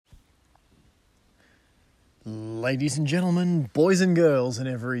Ladies and gentlemen, boys and girls, and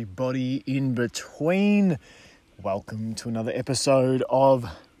everybody in between, welcome to another episode of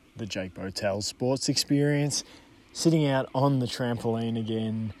the Jake Botel Sports Experience. Sitting out on the trampoline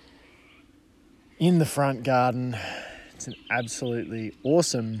again in the front garden. It's an absolutely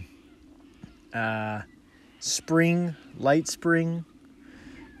awesome spring, late spring,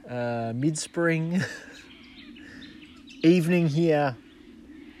 mid-spring evening here.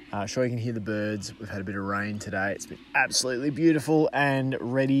 Sure you can hear the birds. We've had a bit of rain today. It's been absolutely beautiful and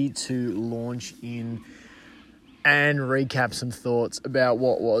ready to launch in and recap some thoughts about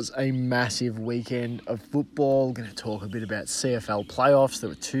what was a massive weekend of football. Going to talk a bit about CFL playoffs. There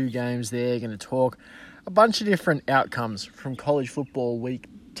were 2 games there. Going to talk a bunch of different outcomes from college football week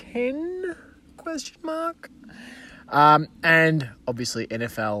 10, ? And obviously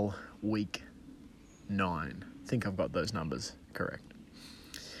NFL week 9. I think I've got those numbers correct.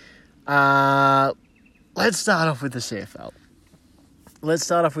 Let's start off with the CFL.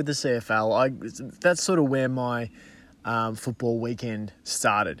 That's sort of where my football weekend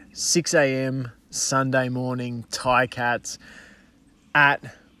started. 6 a.m. Sunday morning, Ticats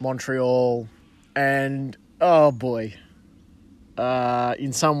at Montreal. And, oh boy,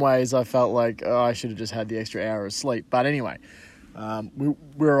 in some ways I felt like I should have just had the extra hour of sleep. But anyway, we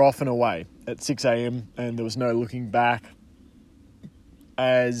were off and away at 6 a.m. and there was no looking back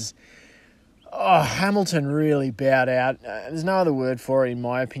as Hamilton really bowed out. There's no other word for it in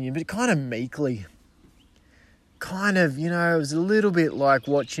my opinion, but kind of meekly. It was a little bit like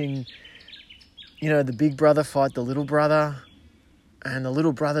watching, the big brother fight the little brother, and the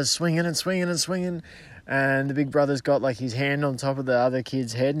little brother's swinging and swinging and swinging, and the big brother's got like his hand on top of the other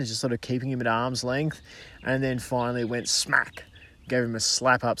kid's head and is just sort of keeping him at arm's length, and then finally went smack, gave him a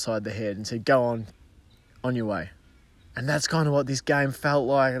slap upside the head and said, go on your way. And that's kind of what this game felt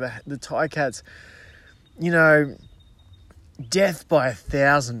like. The Ticats, death by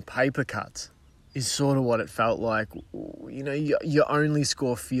 1,000 paper cuts is sort of what it felt like. You only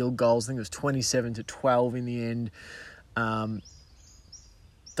score field goals. I think it was 27-12 in the end.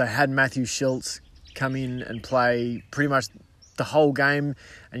 They had Matthew Schultz come in and play pretty much the whole game.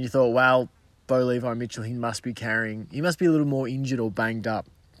 And you thought, wow, Bo Levi Mitchell, he must be a little more injured or banged up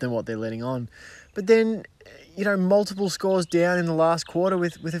than what they're letting on. But then, multiple scores down in the last quarter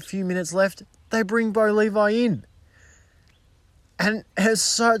with a few minutes left, they bring Bo Levi in. And it's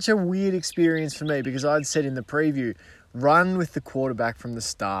such a weird experience for me because I'd said in the preview, run with the quarterback from the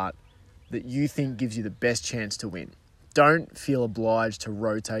start that you think gives you the best chance to win. Don't feel obliged to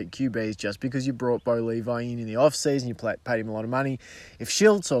rotate QBs just because you brought Bo Levi in the offseason, you paid him a lot of money. If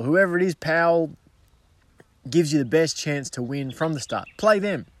Schultz or whoever it is, Powell, gives you the best chance to win from the start, play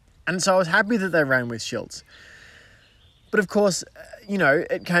them. And so I was happy that they ran with Schultz. But of course,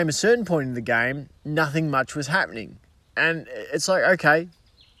 it came a certain point in the game, nothing much was happening. And it's like, okay,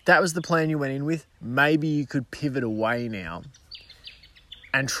 that was the plan you went in with. Maybe you could pivot away now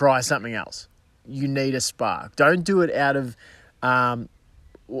and try something else. You need a spark. Don't do it out of, the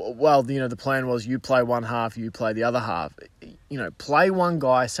plan was you play one half, you play the other half. Play one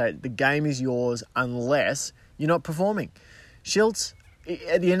guy, say the game is yours unless you're not performing. Schultz,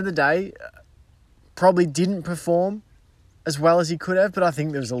 at the end of the day, probably didn't perform as well as he could have, but I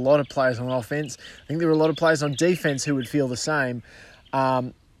think there was a lot of players on offense. I think there were a lot of players on defense who would feel the same,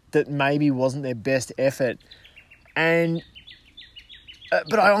 that maybe wasn't their best effort. And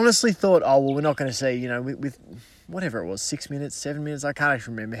but I honestly thought, we're not going to see, with whatever it was, 6 minutes, 7 minutes, I can't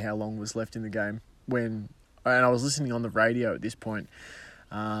actually remember how long was left in the game and I was listening on the radio at this point.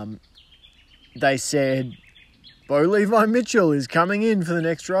 They said, Bo Levi Mitchell is coming in for the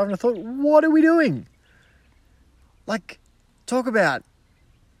next drive. And I thought, what are we doing? Talk about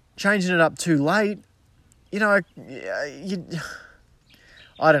changing it up too late. I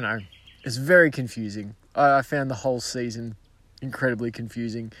don't know. It's very confusing. I found the whole season incredibly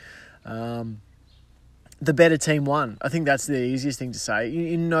confusing. The better team won. I think that's the easiest thing to say.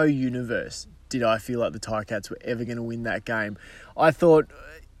 In no universe did I feel like the Ticats were ever going to win that game. I thought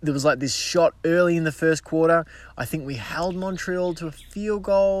there was this shot early in the first quarter. I think we held Montreal to a field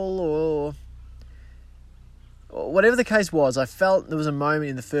goal or whatever the case was. I felt there was a moment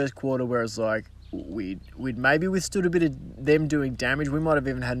in the first quarter where it was like we'd maybe withstood a bit of them doing damage. We might have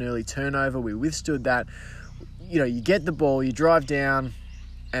even had an early turnover. We withstood that. You get the ball, you drive down,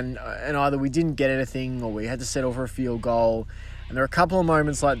 and either we didn't get anything or we had to settle for a field goal. And there were a couple of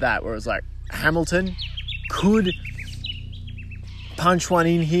moments like that where it was like Hamilton could punch one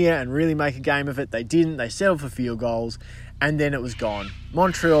in here and really make a game of it. They didn't. They settled for field goals, and then it was gone.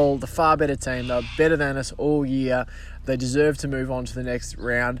 Montreal, the far better team, they were better than us all year. They deserve to move on to the next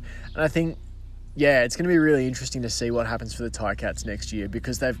round. And I think it's going to be really interesting to see what happens for the Ticats next year,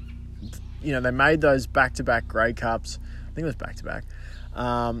 because they made those back-to-back Grey Cups. I think it was back-to-back.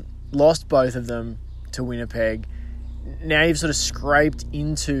 Lost both of them to Winnipeg. Now you've sort of scraped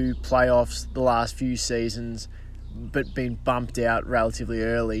into playoffs the last few seasons, but been bumped out relatively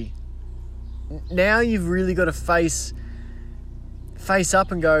early. Now you've really got to face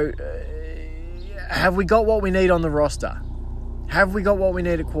up and go, have we got what we need on the roster? Have we got what we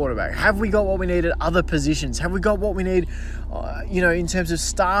need at quarterback? Have we got what we need at other positions? Have we got what we need, in terms of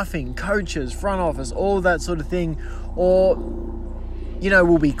staffing, coaches, front office, all of that sort of thing? Or,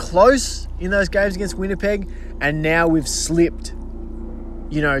 we'll be close in those games against Winnipeg, and now we've slipped,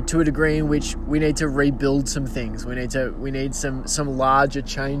 to a degree in which we need to rebuild some things. We need some larger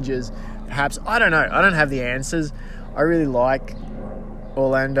changes. Perhaps, I don't know. I don't have the answers. I really like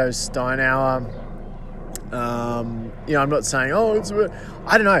Orlando Steinauer. I'm not saying,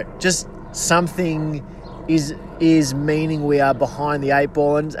 I don't know. Just something is meaning we are behind the eight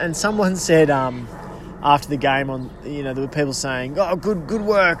ball. And someone said after the game there were people saying, good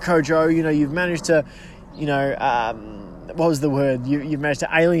work, Coach O. You've managed to, what was the word? You've managed to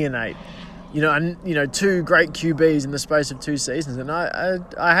alienate, two great QBs in the space of 2 seasons. And I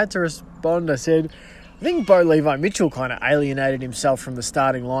had to respond. I said, I think Bo Levi-Mitchell kind of alienated himself from the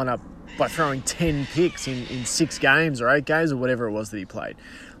starting lineup by throwing 10 picks in 6 games or 8 games or whatever it was that he played.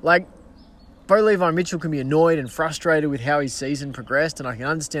 Like, Bo Levi-Mitchell can be annoyed and frustrated with how his season progressed, and I can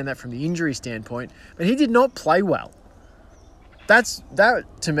understand that from the injury standpoint, but he did not play well. That,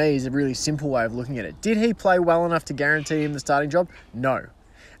 to me, is a really simple way of looking at it. Did he play well enough to guarantee him the starting job? No.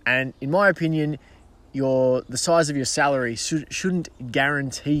 And in my opinion, the size of your salary shouldn't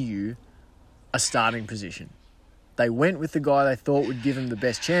guarantee you a starting position. They went with the guy they thought would give them the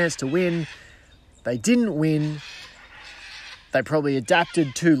best chance to win. They didn't win. They probably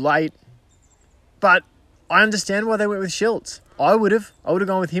adapted too late. But I understand why they went with Schultz. I would have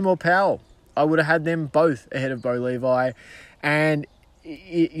gone with him or Powell. I would have had them both ahead of Bo Levi. And,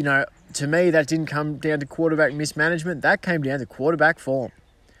 to me, that didn't come down to quarterback mismanagement. That came down to quarterback form.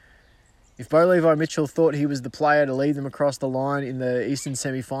 If Bo Levi-Mitchell thought he was the player to lead them across the line in the Eastern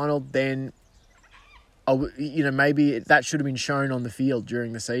semi-final, then, maybe that should have been shown on the field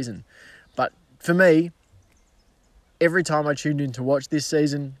during the season. But for me, every time I tuned in to watch this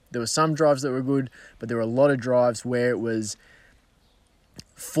season, there were some drives that were good, but there were a lot of drives where it was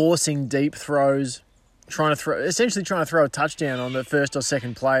forcing deep throws, essentially trying to throw a touchdown on the first or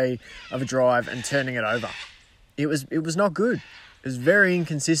second play of a drive and turning it over. It was not good. It was very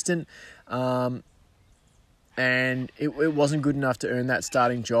inconsistent, and it wasn't good enough to earn that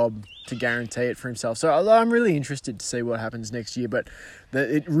starting job to guarantee it for himself. So I'm really interested to see what happens next year, but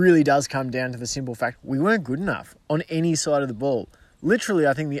it really does come down to the simple fact we weren't good enough on any side of the ball. Literally,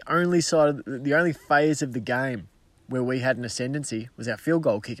 I think the only phase of the game where we had an ascendancy was our field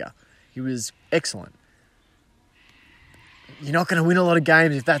goal kicker. He was excellent. You're not going to win a lot of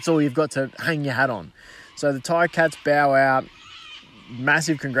games if that's all you've got to hang your hat on. So the Ticats bow out.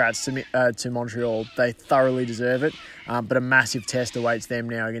 Massive congrats to Montreal. They thoroughly deserve it. But a massive test awaits them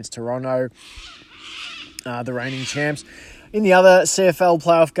now against Toronto, the reigning champs. In the other CFL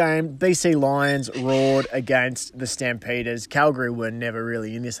playoff game, BC Lions roared against the Stampeders. Calgary were never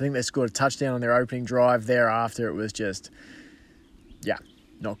really in this. I think they scored a touchdown on their opening drive. Thereafter, it was just,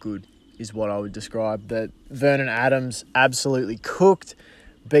 not good is what I would describe. That Vernon Adams absolutely cooked.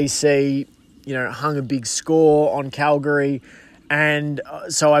 BC, hung a big score on Calgary. And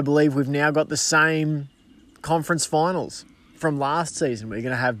so I believe we've now got the same conference finals from last season. We're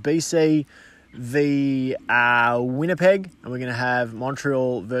going to have BC v Winnipeg, and we're going to have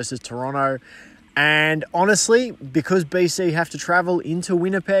Montreal versus Toronto. And honestly, because BC have to travel into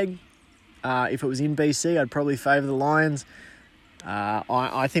Winnipeg, if it was in BC, I'd probably favour the Lions.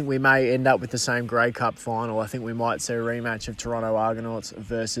 I think we may end up with the same Grey Cup final. I think we might see a rematch of Toronto Argonauts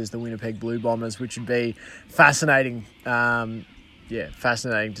versus the Winnipeg Blue Bombers, which would be fascinating.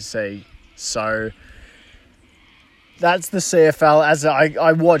 Fascinating to see. So that's the CFL. As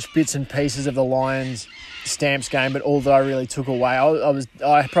I watched bits and pieces of the Lions Stamps game, but all that I really took away,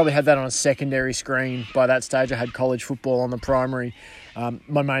 I probably had that on a secondary screen by that stage. I had college football on the primary.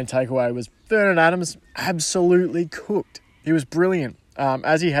 My main takeaway was Vernon Adams absolutely cooked. He was brilliant,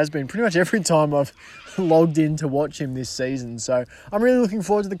 as he has been pretty much every time I've logged in to watch him this season. So I'm really looking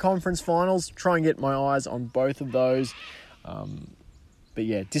forward to the conference finals, try and get my eyes on both of those. But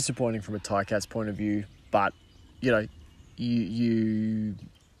yeah, disappointing from a Ticats point of view. But, you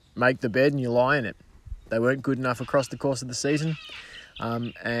make the bed and you lie in it. They weren't good enough across the course of the season.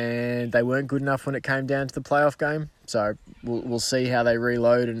 And they weren't good enough when it came down to the playoff game. So we'll see how they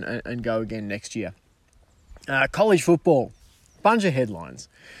reload and go again next year. College football, bunch of headlines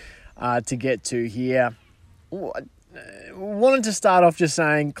to get to here. Wanted to start off just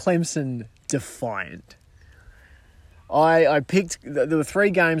saying Clemson defiant. I picked, there were 3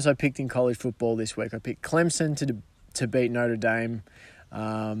 games I picked in college football this week. I picked Clemson to beat Notre Dame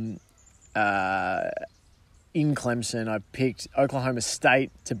in Clemson. I picked Oklahoma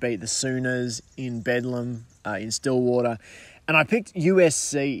State to beat the Sooners in Bedlam in Stillwater. And I picked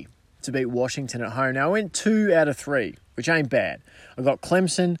USC to beat Washington at home. Now, I went 2 out of 3, which ain't bad. I got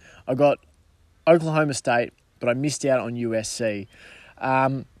Clemson, I got Oklahoma State, but I missed out on USC.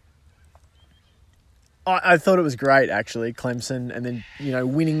 I thought it was great, actually, Clemson, and then,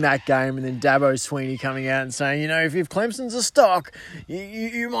 winning that game, and then Dabo Sweeney coming out and saying, if Clemson's a stock,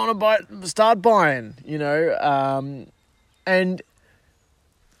 you want to start buying, and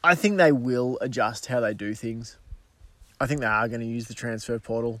I think they will adjust how they do things. I think they are going to use the transfer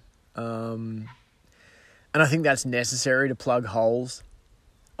portal, and I think that's necessary to plug holes.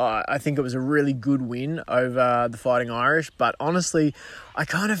 I think it was a really good win over the Fighting Irish, but honestly, I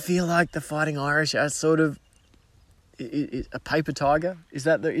kind of feel like the Fighting Irish are sort of a paper tiger. Is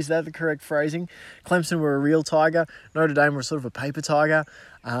that the correct phrasing? Clemson were a real tiger. Notre Dame were sort of a paper tiger.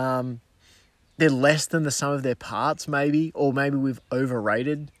 They're less than the sum of their parts, maybe, or maybe we've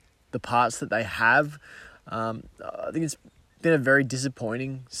overrated the parts that they have. I think it's been a very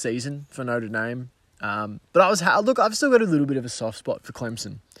disappointing season for Notre Dame. But I've still got a little bit of a soft spot for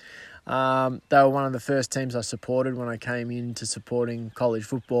Clemson. They were one of the first teams I supported when I came into supporting college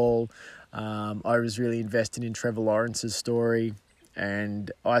football. I was really invested in Trevor Lawrence's story,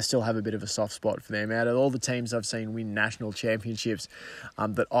 and I still have a bit of a soft spot for them. Out of all the teams I've seen win national championships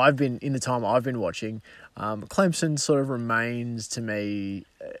that I've been in the time I've been watching, Clemson sort of remains to me.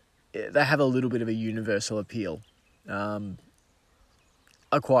 They have a little bit of a universal appeal. I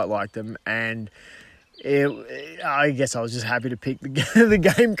quite like them, and I guess I was just happy to pick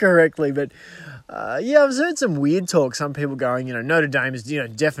the game correctly. But I've heard some weird talk. Some people going, Notre Dame is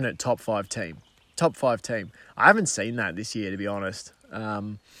definite top 5 team. I haven't seen that this year, to be honest.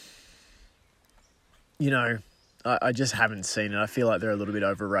 I just haven't seen it. I feel like they're a little bit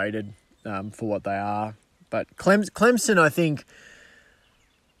overrated for what they are. But Clemson, I think,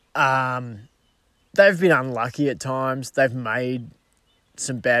 they've been unlucky at times. They've made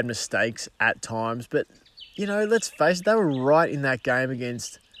some bad mistakes at times, but let's face it, they were right in that game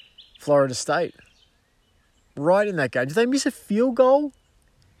against Florida State. Right in that game. Did they miss a field goal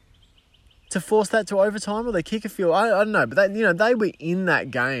to force that to overtime, or they kick a field? I don't know, but they were in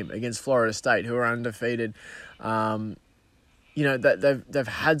that game against Florida State, who are undefeated. They've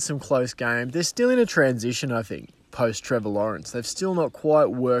had some close games. They're still in a transition, I think, post Trevor Lawrence. They've still not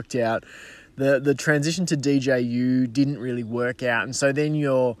quite worked out. The transition to DJU didn't really work out, and so then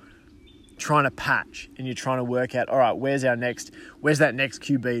you're trying to patch and you're trying to work out, all right, where's that next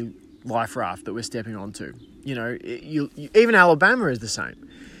QB life raft that we're stepping onto? Even Alabama is the same.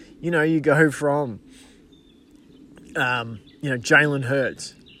 You go from Jalen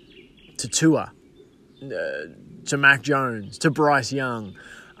Hurts to Tua to Mac Jones to Bryce Young.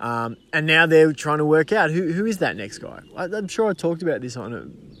 And now they're trying to work out who is that next guy. I'm sure I talked about this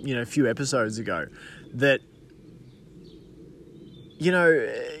on a few episodes ago, that you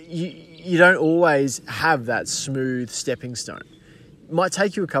don't always have that smooth stepping stone. It might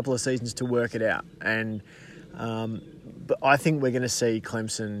take you a couple of seasons to work it out, and but I think we're going to see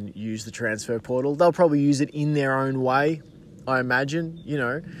Clemson use the transfer portal. They'll probably use it in their own way, I imagine.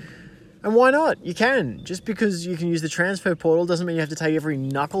 And why not? You can. Just because you can use the transfer portal doesn't mean you have to take every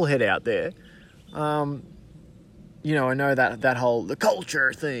knucklehead out there. I know that whole the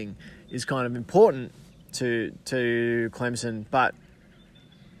culture thing is kind of important to Clemson, but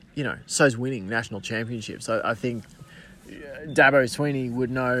so's winning national championships. I think Dabo Sweeney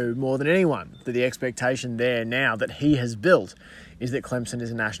would know more than anyone that the expectation there now that he has built is that Clemson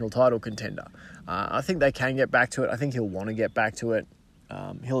is a national title contender. I think they can get back to it. I think he'll want to get back to it.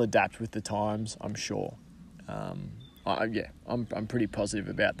 He'll adapt with the times, I'm sure. I'm pretty positive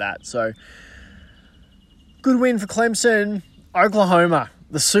about that. So, good win for Clemson. Oklahoma,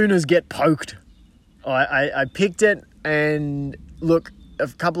 the Sooners get poked. I picked it, and look, a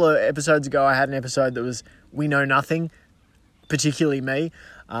couple of episodes ago, I had an episode that was We Know Nothing, particularly me,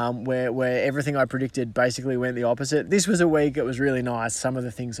 where everything I predicted basically went the opposite. This was a week, it was really nice. Some of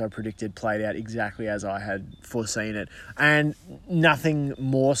the things I predicted played out exactly as I had foreseen it. And nothing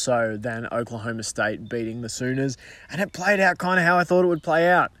more so than Oklahoma State beating the Sooners. And it played out kind of how I thought it would play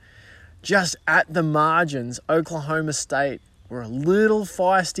out. Just at the margins, Oklahoma State were a little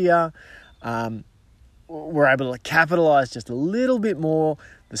feistier. were able to capitalise just a little bit more.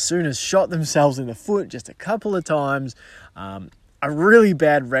 The Sooners shot themselves in the foot just a couple of times. A really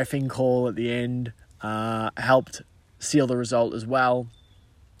bad reffing call at the end helped seal the result as well.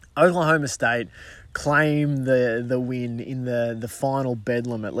 Oklahoma State claim the win in the final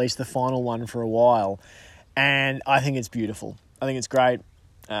Bedlam, at least the final one for a while. And I think it's beautiful. I think it's great.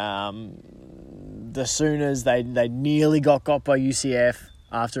 The Sooners, they nearly got by UCF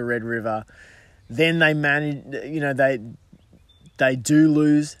after Red River. Then they managed, they do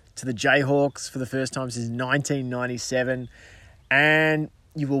lose to the Jayhawks for the first time since 1997. And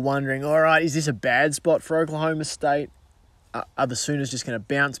you were wondering, all right, is this a bad spot for Oklahoma State? Are the Sooners just going to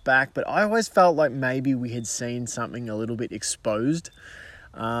bounce back? But I always felt like maybe we had seen something a little bit exposed.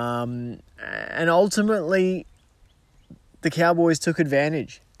 And ultimately, the Cowboys took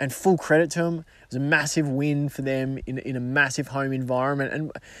advantage, and full credit to them. It was a massive win for them in a massive home environment.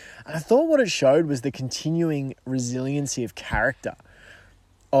 And I thought what it showed was the continuing resiliency of character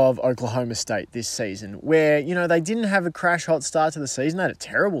of Oklahoma State this season, where, they didn't have a crash hot start to the season. They had a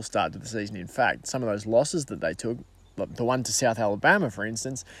terrible start to the season, in fact. Some of those losses that they took, like the one to South Alabama, for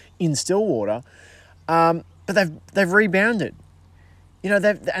instance, in Stillwater, but they've rebounded.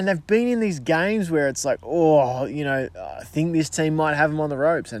 They've been in these games where it's like, I think this team might have them on the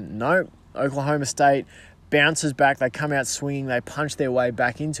ropes. And no, Oklahoma State bounces back. They come out swinging. They punch their way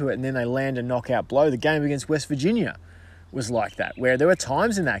back into it, and then they land a knockout blow. The game against West Virginia was like that, where there were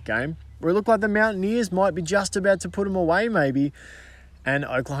times in that game where it looked like the Mountaineers might be just about to put them away maybe, and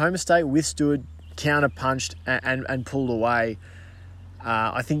Oklahoma State withstood, counter-punched, and pulled away.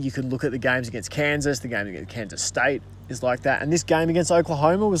 I think you could look at the games against Kansas. The game against Kansas State is like that. And this game against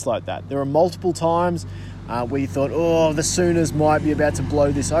Oklahoma was like that. There were multiple times where you thought, the Sooners might be about to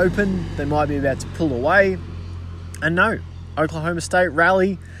blow this open. They might be about to pull away. And no, Oklahoma State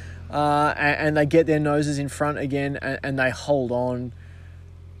rally and they get their noses in front again and they hold on.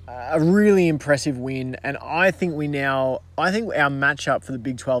 A really impressive win. And I think our matchup for the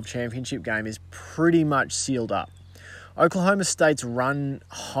Big 12 championship game is pretty much sealed up. Oklahoma State's run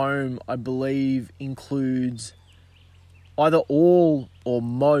home, I believe, includes either all or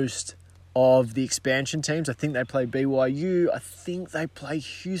most of the expansion teams. I think they play BYU, I think they play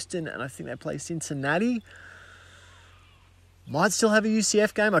Houston, and I think they play Cincinnati. Might still have a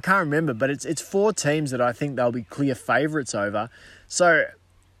UCF game, I can't remember, but it's 4 teams that I think they'll be clear favourites over. So,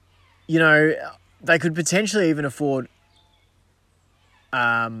 they could potentially even afford,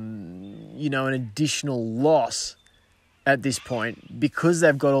 an additional loss at this point, because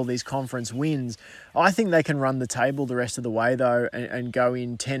they've got all these conference wins. I think they can run the table the rest of the way, though, and go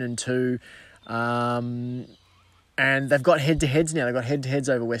in 10-2. And they've got head-to-heads now. They've got head-to-heads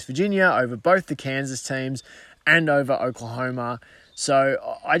over West Virginia, over both the Kansas teams, and over Oklahoma.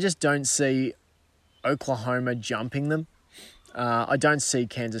 So I just don't see Oklahoma jumping them. I don't see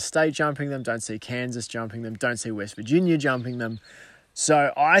Kansas State jumping them, don't see Kansas jumping them, don't see West Virginia jumping them.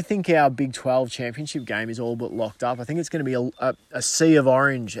 So I think our Big 12 championship game is all but locked up. I think it's going to be a sea of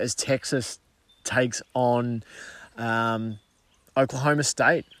orange as Texas takes on Oklahoma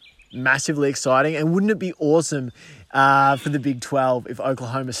State. Massively exciting. And wouldn't it be awesome for the Big 12 if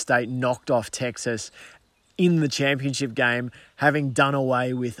Oklahoma State knocked off Texas in the championship game, having done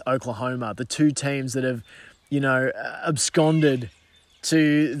away with Oklahoma, the two teams that have, absconded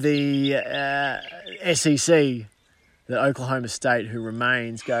to the SEC, that Oklahoma State, who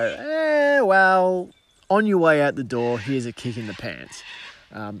remains, go, on your way out the door, here's a kick in the pants.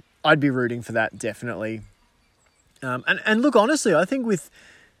 I'd be rooting for that, definitely. And look, honestly, I think with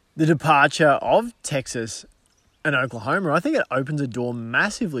the departure of Texas and Oklahoma, I think it opens a door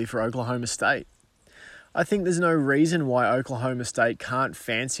massively for Oklahoma State. I think there's no reason why Oklahoma State can't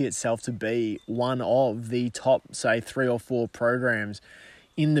fancy itself to be one of the top, say, 3 or 4 programs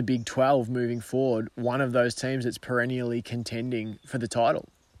in the Big 12 moving forward, one of those teams that's perennially contending for the title.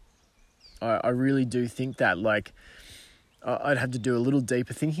 I really do think that. I'd have to do a little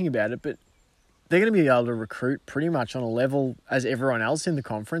deeper thinking about it, but they're going to be able to recruit pretty much on a level as everyone else in the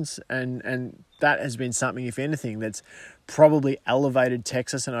conference, and that has been something, if anything, that's probably elevated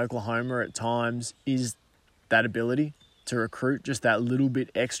Texas and Oklahoma at times, is that ability to recruit just that little bit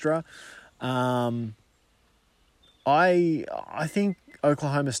extra. I think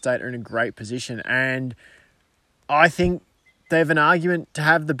Oklahoma State are in a great position, and I think they have an argument to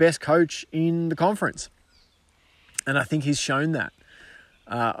have the best coach in the conference. And I think he's shown that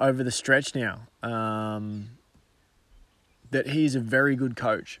over the stretch now, that he's a very good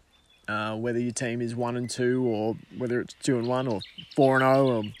coach. Whether your team is 1-2 or whether it's 2-1 or 4-0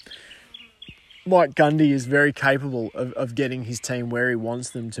 or Mike Gundy is very capable of getting his team where he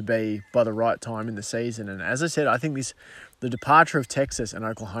wants them to be by the right time in the season. And as I said, I think the departure of Texas and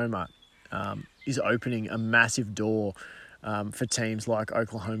Oklahoma is opening a massive door for teams like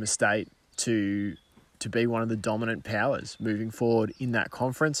Oklahoma State to be one of the dominant powers moving forward in that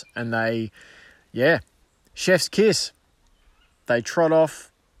conference. And chef's kiss. They trot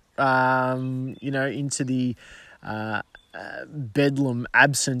off, into the Bedlam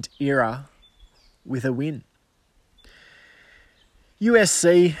absent era with a win.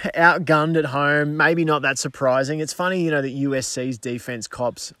 USC outgunned at home, maybe not that surprising. It's funny, that USC's defense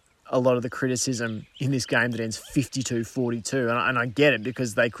cops a lot of the criticism in this game that ends 52-42, and I get it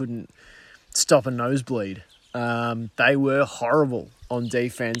because they couldn't stop a nosebleed. They were horrible on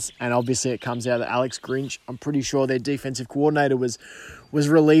defense, and obviously it comes out that Alex Grinch, I'm pretty sure their defensive coordinator was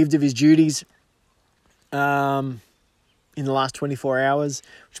relieved of his duties in the last 24 hours,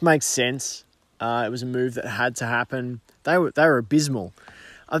 which makes sense. It was a move that had to happen. They were abysmal.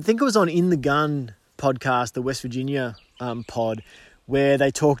 I think it was on In the Gun podcast, the West Virginia pod, where they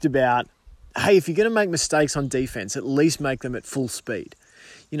talked about, hey, if you're going to make mistakes on defense, at least make them at full speed.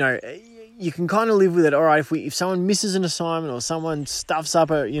 You can kind of live with it. All right, if someone misses an assignment or someone stuffs up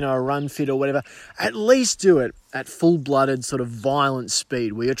a run fit or whatever, at least do it at full-blooded sort of violent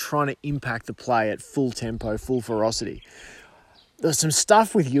speed where you're trying to impact the play at full tempo, full ferocity. There was some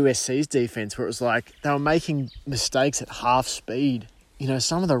stuff with USC's defense where it was like they were making mistakes at half speed.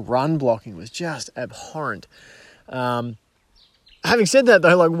 Some of the run blocking was just abhorrent. Having said that,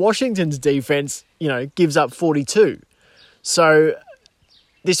 though, like Washington's defense, gives up 42. So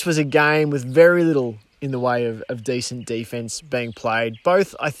this was a game with very little in the way of decent defense being played.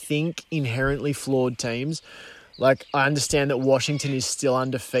 Both, I think, inherently flawed teams. Like, I understand that Washington is still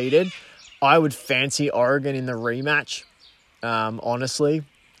undefeated. I would fancy Oregon in the rematch. Honestly,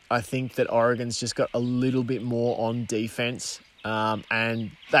 I think that Oregon's just got a little bit more on defense.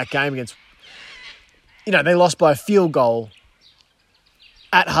 And that game against, they lost by a field goal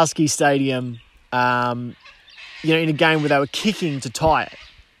at Husky Stadium, in a game where they were kicking to tie it.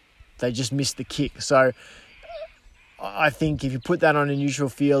 They just missed the kick. So I think if you put that on a neutral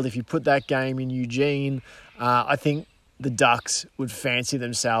field, if you put that game in Eugene, I think the Ducks would fancy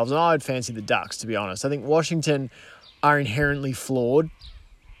themselves. And I would fancy the Ducks, to be honest. I think Washington are inherently flawed.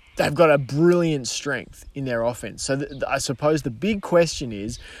 They've got a brilliant strength in their offense. So I suppose the big question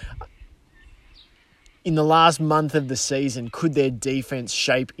is, in the last month of the season, could their defense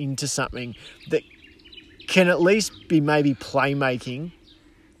shape into something that can at least be maybe playmaking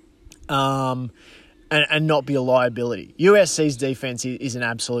and not be a liability? USC's defense is an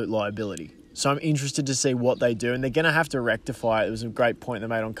absolute liability. So I'm interested to see what they do, and they're going to have to rectify it. It was a great point they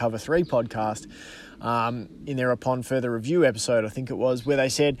made on Cover 3 podcast in their Upon Further Review episode, I think it was, where they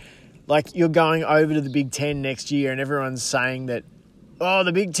said, like, you're going over to the Big Ten next year and everyone's saying that,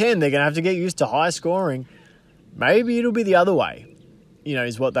 the Big Ten, they're going to have to get used to high scoring. Maybe it'll be the other way,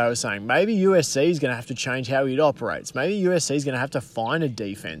 is what they were saying. Maybe USC is going to have to change how it operates. Maybe USC is going to have to find a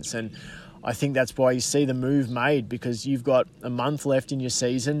defense. And I think that's why you see the move made, because you've got a month left in your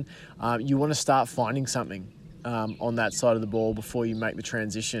season. You want to start finding something on that side of the ball before you make the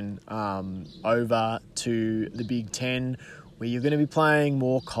transition over to the Big Ten, where you're going to be playing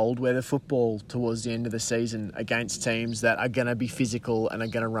more cold weather football towards the end of the season against teams that are going to be physical and are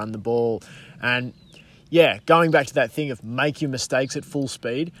going to run the ball. And going back to that thing of make your mistakes at full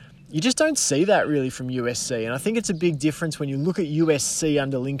speed, you just don't see that really from USC. And I think it's a big difference when you look at USC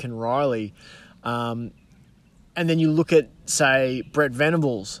under Lincoln Riley and then you look at, say, Brett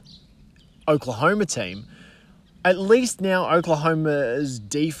Venables' Oklahoma team. At least now Oklahoma's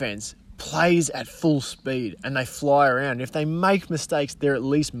defense plays at full speed and they fly around. If they make mistakes, they're at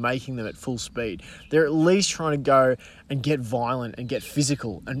least making them at full speed. They're at least trying to go and get violent and get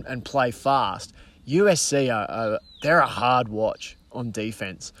physical and play fast. USC, they're a hard watch on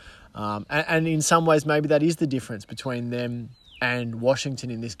defense. And in some ways, maybe that is the difference between them and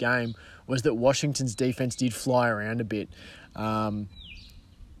Washington in this game, was that Washington's defense did fly around a bit.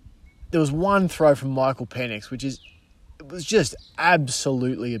 There was one throw from Michael Penix, it was just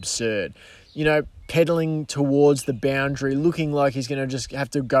absolutely absurd. Pedaling towards the boundary, looking like he's going to just have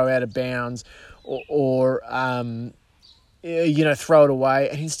to go out of bounds or throw it away.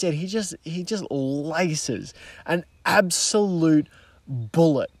 And instead, he just laces an absolute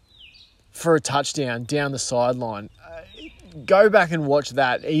bullet for a touchdown down the sideline. Go back and watch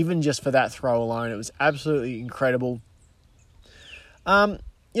that, even just for that throw alone. It was absolutely incredible.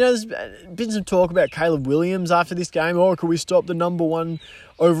 There's been some talk about Caleb Williams after this game. Can we stop the number 1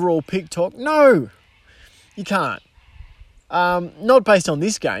 overall pick talk? No, you can't. Not based on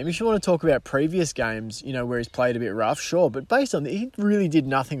this game. If you want to talk about previous games, where he's played a bit rough, sure. But based on he really did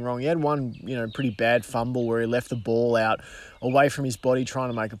nothing wrong. He had one, pretty bad fumble where he left the ball out away from his body trying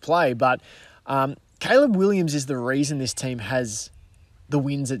to make a play. But Caleb Williams is the reason this team has the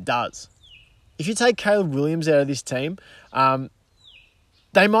wins it does. If you take Caleb Williams out of this team,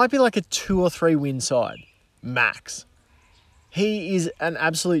 they might be like a 2 or 3 win side, max. He is an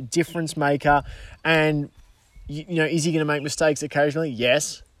absolute difference maker, and is he going to make mistakes occasionally?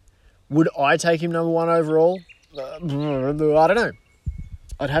 Yes. Would I take him number 1 overall? I don't know.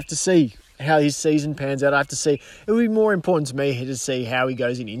 I'd have to see how his season pans out. I have to see. It would be more important to me to see how he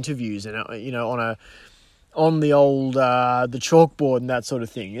goes in interviews and on the old the chalkboard and that sort of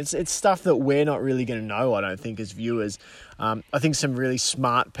thing. It's stuff that we're not really going to know, I don't think, as viewers. I think some really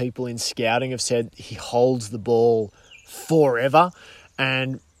smart people in scouting have said he holds the ball forever,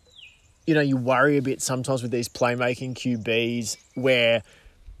 and you worry a bit sometimes with these playmaking QBs where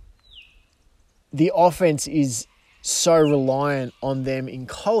the offense is so reliant on them in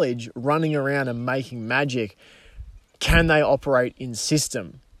college running around and making magic. Can they operate in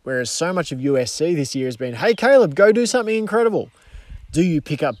system? Whereas so much of USC this year has been, hey, Caleb, go do something incredible. Do you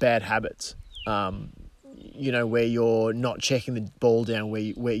pick up bad habits? Where you're not checking the ball down, where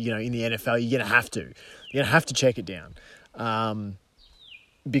in the NFL, you're going to have to. You're going to have to check it down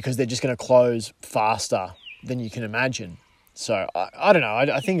because they're just going to close faster than you can imagine. So, I don't know.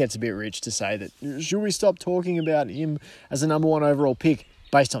 I think that's a bit rich to say that, should we stop talking about him as a number 1 overall pick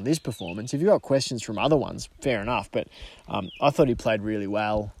based on this performance? If you've got questions from other ones, fair enough. But I thought he played really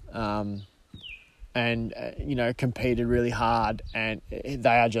well and competed really hard. And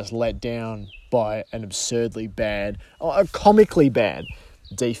they are just let down by an absurdly bad, a comically bad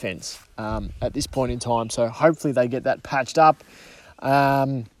defense at this point in time. So hopefully they get that patched up.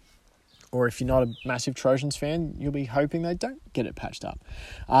 Or if you're not a massive Trojans fan, you'll be hoping they don't get it patched up.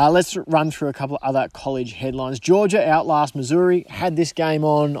 Let's run through a couple of other college headlines. Georgia outlast Missouri. Had this game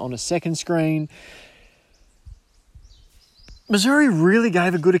on a second screen. Missouri really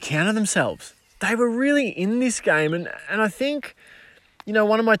gave a good account of themselves. They were really in this game. And I think,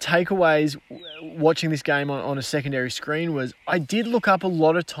 one of my takeaways watching this game on a secondary screen was I did look up a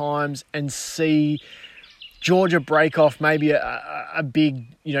lot of times and see Georgia break off maybe a big,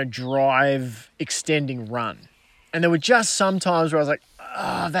 drive extending run. And there were just some times where I was like,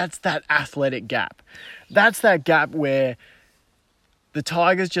 that's that athletic gap. That's that gap where the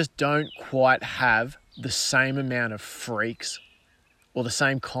Tigers just don't quite have the same amount of freaks or the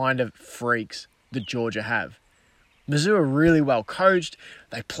same kind of freaks that Georgia have. Mizzou are really well coached.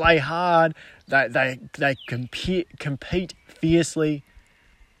 They play hard. They compete fiercely.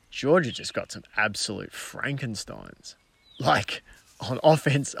 Georgia just got some absolute Frankensteins, like on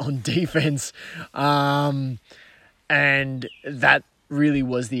offense, on defense. And that really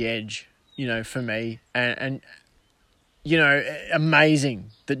was the edge, for me. And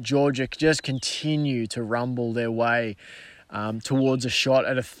amazing that Georgia just continue to rumble their way towards a shot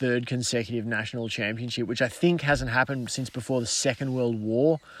at a 3rd consecutive national championship, which I think hasn't happened since before the Second World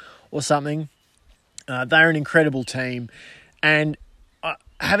War or something. They're an incredible team. And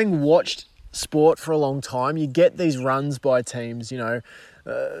having watched sport for a long time, you get these runs by teams,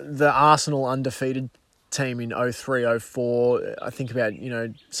 the Arsenal undefeated team in 03, 04. I think about,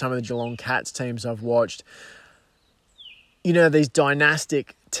 some of the Geelong Cats teams I've watched. These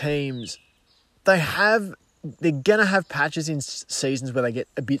dynastic teams, they're going to have patches in seasons where they get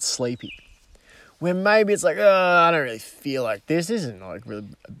a bit sleepy. Where maybe it's like, I don't really feel like this. This isn't like really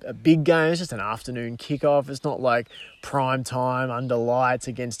a big game. It's just an afternoon kickoff. It's not like prime time under lights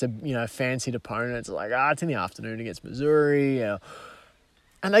against a fancied opponent. It's like, it's in the afternoon against Missouri.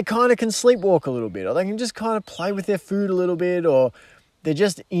 And they kind of can sleepwalk a little bit, or they can just kind of play with their food a little bit, or they're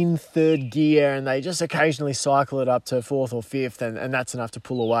just in 3rd gear and they just occasionally cycle it up to 4th or 5th, and that's enough to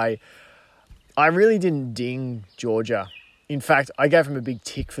pull away. I really didn't ding Georgia. In fact, I gave him a big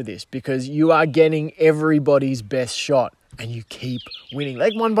tick for this because you are getting everybody's best shot and you keep winning.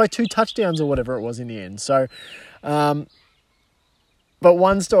 They won by 2 touchdowns or whatever it was in the end. So, but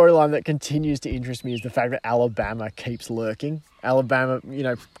one storyline that continues to interest me is the fact that Alabama keeps lurking. Alabama,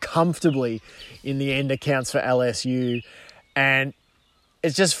 comfortably in the end accounts for LSU. And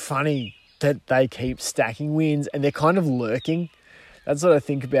it's just funny that they keep stacking wins and they're kind of lurking. That's what I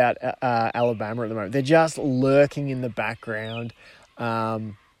think about Alabama at the moment. They're just lurking in the background.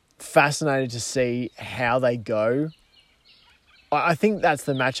 Fascinated to see how they go. I think that's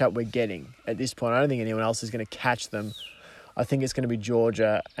the matchup we're getting at this point. I don't think anyone else is going to catch them. I think it's going to be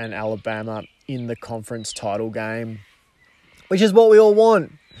Georgia and Alabama in the conference title game, which is what we all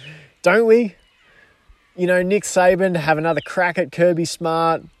want, don't we? Nick Saban to have another crack at Kirby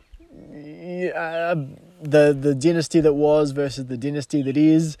Smart. The dynasty that was versus the dynasty that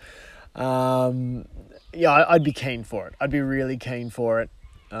is. I'd be keen for it. I'd be really keen for it.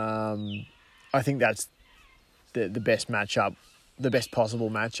 I think that's the best matchup, the best possible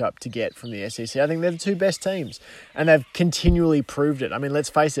matchup to get from the SEC. I think they're the two best teams, and they've continually proved it. I mean, let's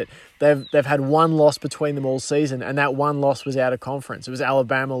face it, they've had one loss between them all season, and that one loss was out of conference. It was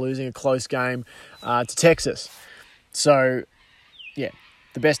Alabama losing a close game to Texas. So, yeah,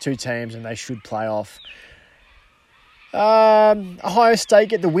 the best two teams, and they should play off. Ohio State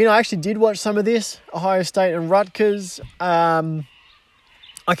get the win. I actually did watch some of this. Ohio State and Rutgers.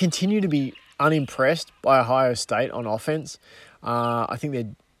 I continue to be unimpressed by Ohio State on offense. I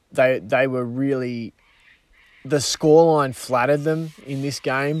think they were really... The scoreline flattered them in this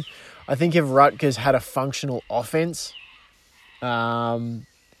game. I think if Rutgers had a functional offense, they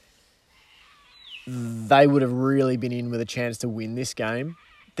would have really been in with a chance to win this game.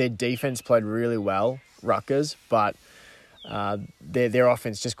 Their defense played really well, Rutgers, but their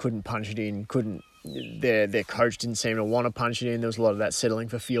offense just couldn't punch it in. Their coach didn't seem to want to punch it in. There was a lot of that settling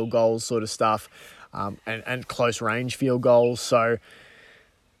for field goals sort of stuff, and close range field goals. So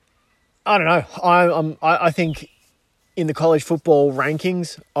I don't know. I think in the college football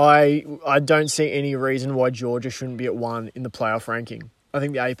rankings, I don't see any reason why Georgia shouldn't be at 1 in the playoff ranking. I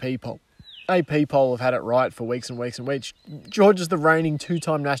think the AP poll have had it right for weeks and weeks and weeks. Georgia's the reigning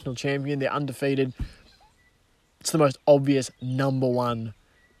 2-time national champion. They're undefeated. It's the most obvious number 1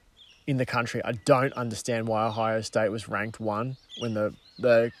 in the country. I don't understand why Ohio State was ranked 1 when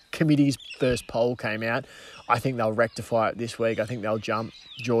the committee's first poll came out. I think they'll rectify it this week. I think they'll jump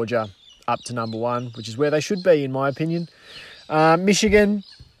Georgia up to number 1, which is where they should be, in my opinion. Michigan,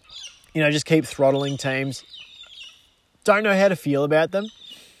 just keep throttling teams. Don't know how to feel about them.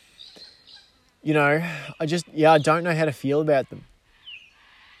 I don't know how to feel about them.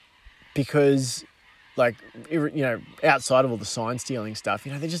 Because... outside of all the sign stealing stuff,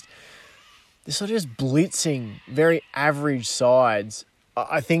 they're sort of just blitzing very average sides.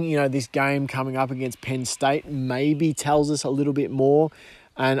 I think, this game coming up against Penn State maybe tells us a little bit more.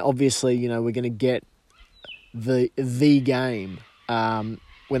 And obviously, we're going to get the game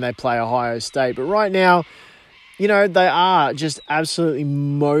when they play Ohio State. But right now, they are just absolutely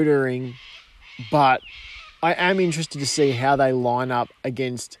motoring. But I am interested to see how they line up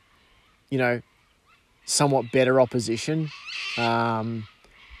against, somewhat better opposition.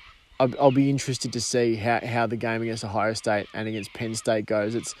 I'll be interested to see how the game against Ohio State and against Penn State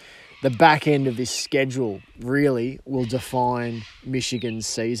goes. It's the back end of this schedule really will define Michigan's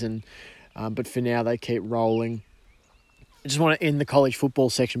season. But for now, they keep rolling. I just want to end the college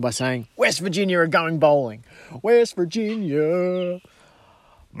football section by saying West Virginia are going bowling. West Virginia,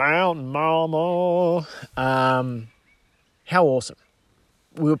 Mountain Mama. How awesome.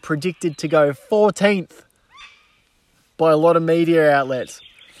 We were predicted to go 14th by a lot of media outlets.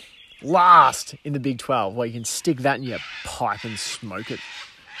 Last in the Big 12. Well, you can stick that in your pipe and smoke it.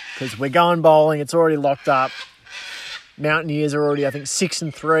 Because we're going bowling. It's already locked up. Mountaineers are already, I think,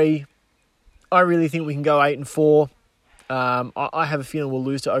 6-3. I really think we can go 8-4. I have a feeling we'll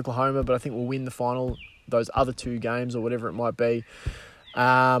lose to Oklahoma, but I think we'll win the final, those other 2 games or whatever it might be.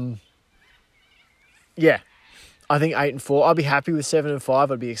 Yeah. I think 8-4. I'd be happy with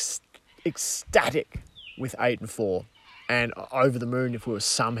 7-5. I'd be ecstatic with 8-4, and over the moon if we were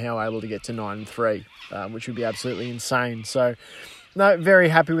somehow able to get to 9-3, which would be absolutely insane. So, no, very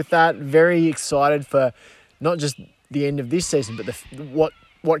happy with that. Very excited for not just the end of this season, but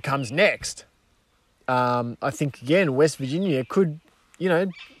what comes next. I think again, West Virginia could,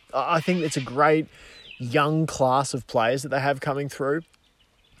 I think it's a great young class of players that they have coming through,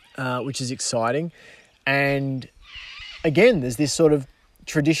 which is exciting, and again, there's this sort of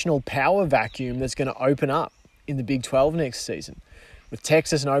traditional power vacuum that's going to open up in the Big 12 next season. With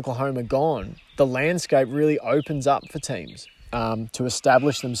Texas and Oklahoma gone, the landscape really opens up for teams to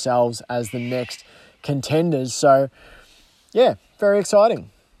establish themselves as the next contenders. So, yeah, very exciting.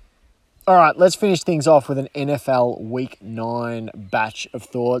 All right, let's finish things off with an NFL Week 9 batch of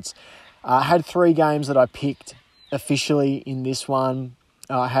thoughts. I had 3 games that I picked officially in this one.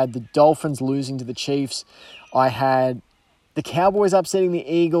 I had the Dolphins losing to the Chiefs. I had the Cowboys upsetting the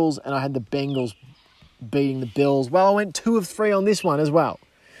Eagles, and I had the Bengals beating the Bills. Well, I went 2 of 3 on this one as well.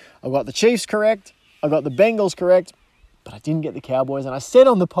 I got the Chiefs correct, I got the Bengals correct, but I didn't get the Cowboys. And I said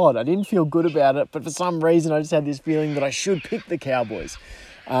on the pod, I didn't feel good about it, but for some reason I just had this feeling that I should pick the Cowboys.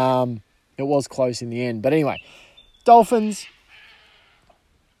 It was close in the end. But anyway, Dolphins,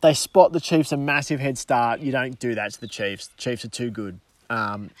 they spot the Chiefs a massive head start. You don't do that to the Chiefs. The Chiefs are too good.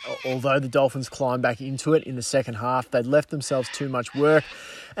 Although the Dolphins climbed back into it in the second half, they'd left themselves too much work.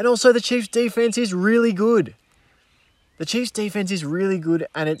 And also the Chiefs' defense is really good. The Chiefs' defense is really good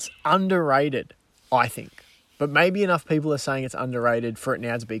and it's underrated, I think. But maybe enough people are saying it's underrated for it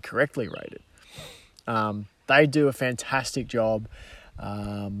now to be correctly rated. They do a fantastic job.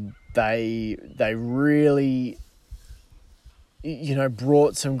 They really,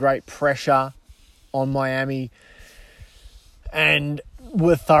 brought some great pressure on Miami and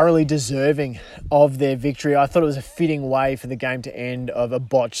were thoroughly deserving of their victory. I thought it was a fitting way for the game to end of a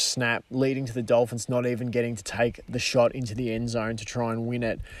botched snap leading to the Dolphins not even getting to take the shot into the end zone to try and win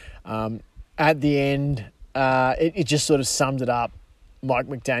it. At the end, it just sort of summed it up. Mike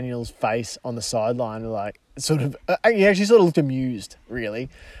McDaniel's face on the sideline, he actually sort of looked amused, really.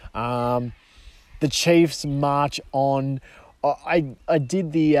 The Chiefs march on. I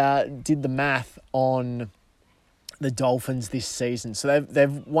did the math on the Dolphins this season. So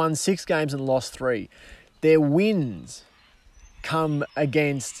they've won 6 games and lost 3. Their wins come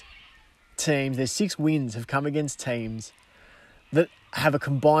against teams. Their 6 wins have come against teams that have a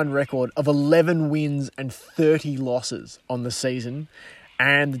combined record of 11 wins and 30 losses on the season.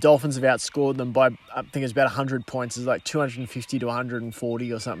 And the Dolphins have outscored them by, I think it's about 100 points. It's like 250 to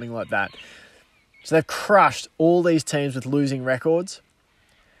 140 or something like that. So they've crushed all these teams with losing records.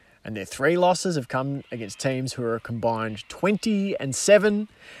 And their 3 losses have come against teams who are combined 20-7.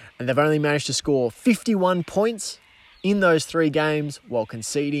 And they've only managed to score 51 points in those 3 games while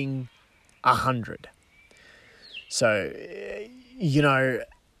conceding 100. So,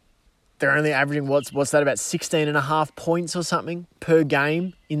 they're only averaging, what's that, about 16.5 points or something per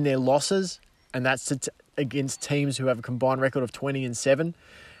game in their losses. And that's against teams who have a combined record of 20-7. And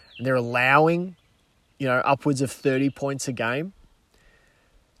they're allowing, upwards of 30 points a game.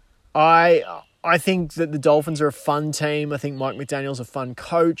 I think that the Dolphins are a fun team. I think Mike McDaniel's a fun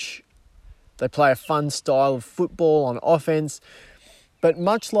coach. They play a fun style of football on offense. But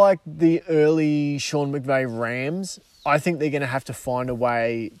much like the early Sean McVay Rams, I think they're going to have to find a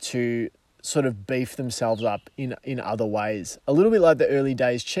way to sort of beef themselves up in other ways. A little bit like the early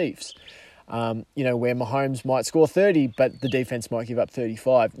days Chiefs, where Mahomes might score 30, but the defense might give up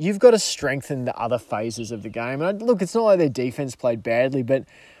 35. You've got to strengthen the other phases of the game. And look, it's not like their defense played badly, but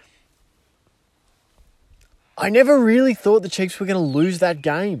I never really thought the Chiefs were going to lose that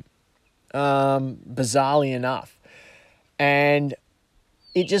game, bizarrely enough. And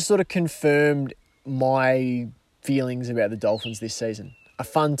it just sort of confirmed my feelings about the Dolphins this season. A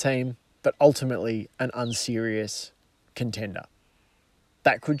fun team, but ultimately an unserious contender.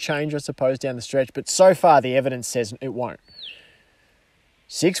 That could change, I suppose, down the stretch, but so far the evidence says it won't.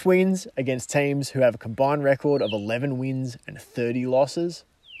 6 wins against teams who have a combined record of 11 wins and 30 losses.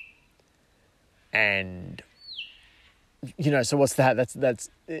 And, so what's that? That's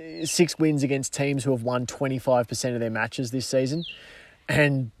 6 wins against teams who have won 25% of their matches this season.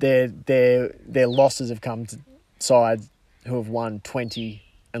 And their losses have come to sides who have won 20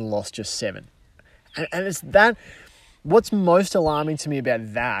 and lost just 7. And it's that. What's most alarming to me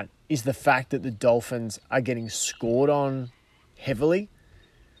about that is the fact that the Dolphins are getting scored on heavily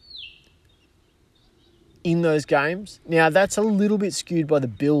in those games. Now, that's a little bit skewed by the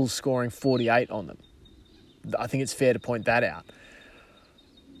Bills scoring 48 on them. I think it's fair to point that out.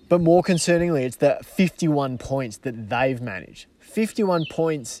 But more concerningly, it's the 51 points that they've managed. 51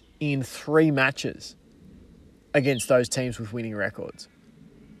 points in 3 matches against those teams with winning records.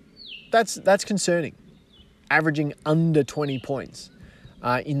 That's concerning. Averaging under 20 points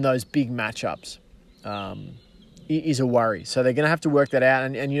in those big matchups is a worry. So they're going to have to work that out.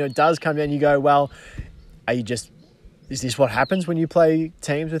 And it does come down, you go, well, is this what happens when you play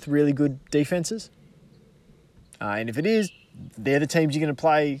teams with really good defenses? And if it is, they're the teams you're going to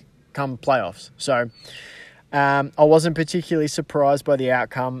play come playoffs. So I wasn't particularly surprised by the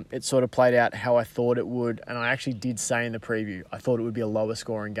outcome. It sort of played out how I thought it would. And I actually did say in the preview, I thought it would be a lower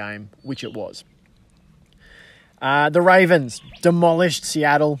scoring game, which it was. The Ravens demolished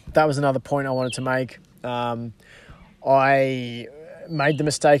Seattle. That was another point I wanted to make. I made the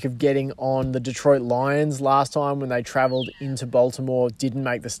mistake of getting on the Detroit Lions last time when they travelled into Baltimore. Didn't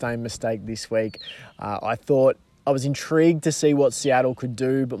make the same mistake this week. I thought I was intrigued to see what Seattle could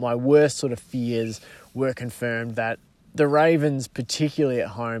do, but my worst sort of fears were confirmed that the Ravens, particularly at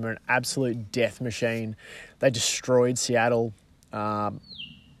home, are an absolute death machine. They destroyed Seattle.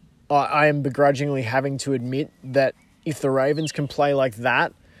 I am begrudgingly having to admit that if the Ravens can play like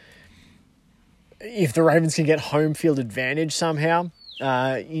that, if the Ravens can get home field advantage somehow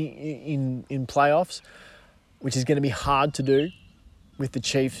in playoffs, which is going to be hard to do with the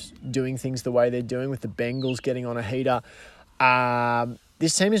Chiefs doing things the way they're doing, with the Bengals getting on a heater,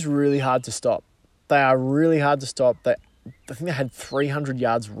 This team is really hard to stop. They are really hard to stop. I think they had 300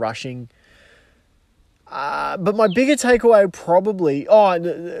 yards rushing. But my bigger takeaway probably...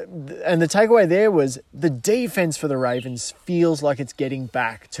 and the takeaway there was the defense for the Ravens feels like it's getting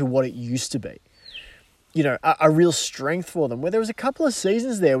back to what it used to be. You know, a real strength for them. Where there was a couple of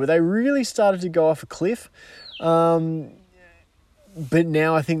seasons there where they really started to go off a cliff. But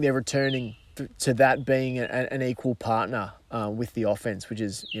now I think they're returning to that being an equal partner with the offense, which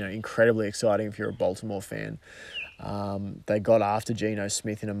is, you know, incredibly exciting if you're a Baltimore fan. They got after Geno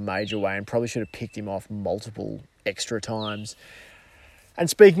Smith in a major way and probably should have picked him off multiple extra times. And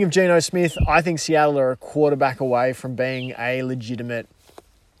speaking of Geno Smith, I think Seattle are a quarterback away from being a legitimate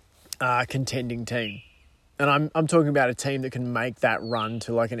contending team. And I'm talking about a team that can make that run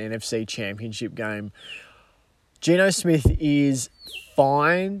to like an NFC championship game. Geno Smith is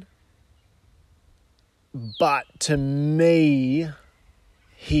fine, but to me,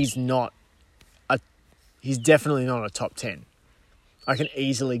 he's definitely not a top 10. I can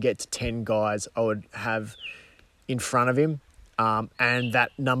easily get to 10 guys I would have in front of him. And that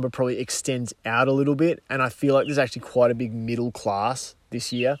number probably extends out a little bit. And I feel like there's actually quite a big middle class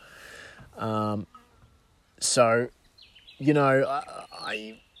this year. So, you know,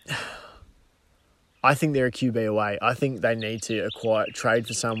 I think they're a QB away. I think they need to trade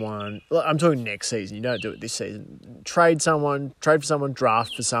for someone. I'm talking next season. You don't do it this season. Trade for someone,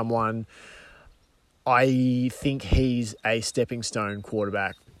 draft for someone. I think he's a stepping stone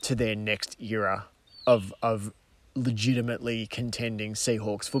quarterback to their next era of legitimately contending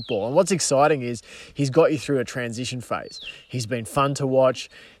Seahawks football. And what's exciting is he's got you through a transition phase. He's been fun to watch.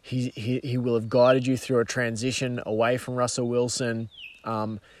 He will have guided you through a transition away from Russell Wilson.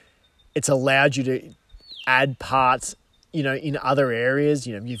 It's allowed you to add parts, you know, in other areas.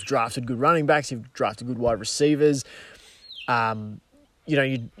 You know, you've drafted good running backs. You've drafted good wide receivers. You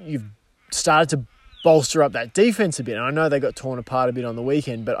know, you've started to bolster up that defense a bit. And I know they got torn apart a bit on the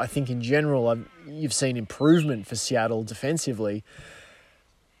weekend, but I think in general, you've seen improvement for Seattle defensively.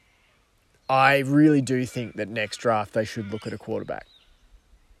 I really do think that next draft they should look at a quarterback.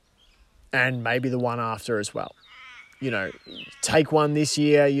 And maybe the one after as well. You know, take one this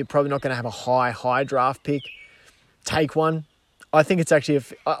year. You're probably not going to have a high draft pick. Take one. I think it's actually...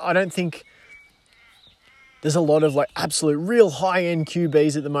 I don't think... There's a lot of like absolute real high-end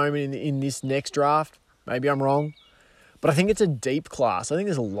QBs at the moment in this next draft. Maybe I'm wrong. But I think it's a deep class. I think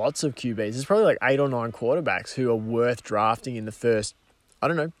there's lots of QBs. There's probably like 8 or 9 quarterbacks who are worth drafting in the first,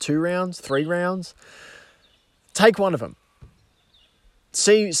 2 rounds, 3 rounds. Take one of them.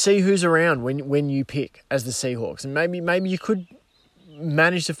 See who's around when you pick as the Seahawks. And maybe you could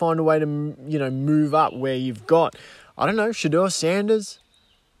manage to find a way to, move up where you've got, Shedeur Sanders.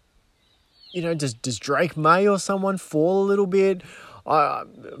 You know, does Drake May or someone fall a little bit? I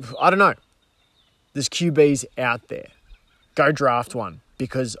don't know. There's QBs out there. Go draft one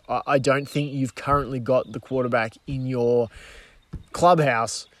because I don't think you've currently got the quarterback in your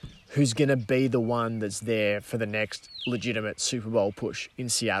clubhouse who's going to be the one that's there for the next legitimate Super Bowl push in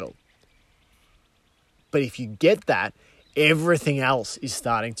Seattle. But if you get that, everything else is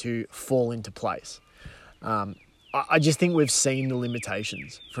starting to fall into place. I just think we've seen the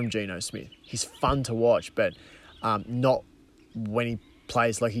limitations from Geno Smith. He's fun to watch, but not when he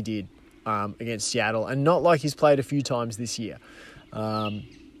plays like he did against Seattle, and not like he's played a few times this year.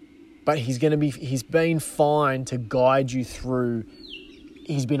 But he's been fine to guide you through.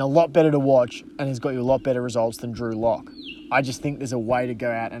 He's been a lot better to watch, and he's got you a lot better results than Drew Lock. I just think there's a way to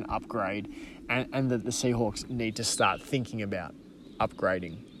go out and upgrade, and that the Seahawks need to start thinking about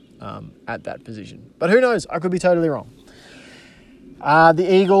upgrading at that position. But who knows? I could be totally wrong. The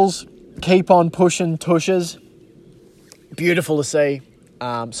Eagles keep on pushing tushes. Beautiful to see.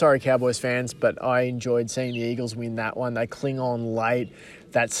 Sorry, Cowboys fans, but I enjoyed seeing the Eagles win that one. They cling on late.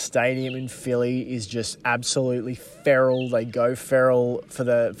 That stadium in Philly is just absolutely feral. They go feral for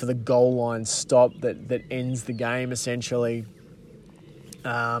the goal line stop that ends the game, essentially.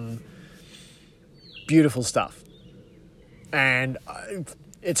 Beautiful stuff. And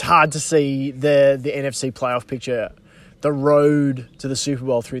it's hard to see the NFC playoff picture, the road to the Super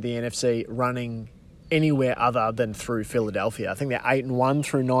Bowl through the NFC running anywhere other than through Philadelphia. I think they're 8-1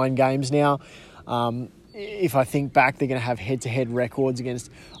 through 9 games now. If I think back, they're going to have head-to-head records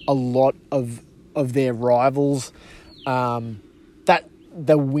against a lot of their rivals. That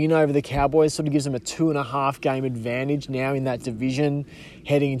the win over the Cowboys sort of gives them a 2.5 game advantage now in that division,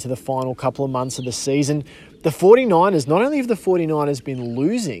 heading into the final couple of months of the season. The 49ers, not only have the 49ers been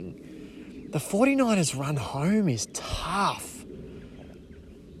losing, the 49ers run home is tough.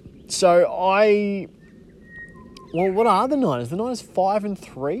 So I well, what are the Niners? The Niners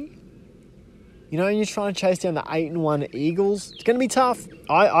 5-3. You know, and you're trying to chase down the 8-1 Eagles. It's going to be tough.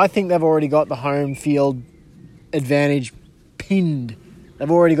 I think they've already got the home field advantage pinned.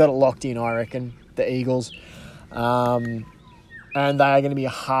 They've already got it locked in, I reckon, the Eagles. And they are going to be a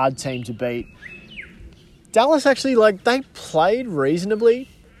hard team to beat. Dallas actually, they played reasonably.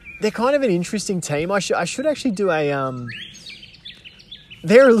 They're kind of an interesting team. I should actually do a...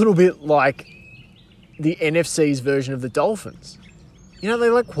 They're a little bit like the NFC's version of the Dolphins. You know,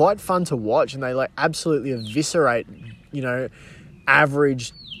 they're quite fun to watch, and they absolutely eviscerate,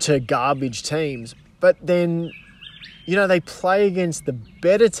 average to garbage teams. But then, they play against the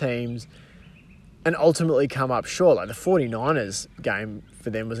better teams and ultimately come up short. Like the 49ers game for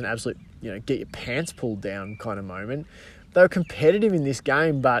them was an absolute, get your pants pulled down kind of moment. They were competitive in this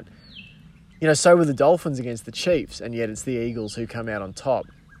game, but, so were the Dolphins against the Chiefs, and yet it's the Eagles who come out on top.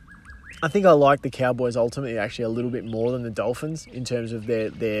 I think I like the Cowboys ultimately actually a little bit more than the Dolphins in terms of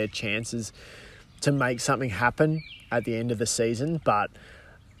their chances to make something happen at the end of the season, but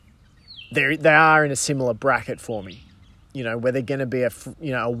they are in a similar bracket for me. Where they're going to be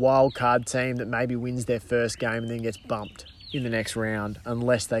a wild card team that maybe wins their first game and then gets bumped in the next round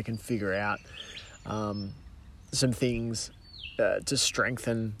unless they can figure out some things to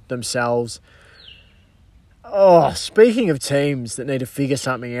strengthen themselves. Oh, speaking of teams that need to figure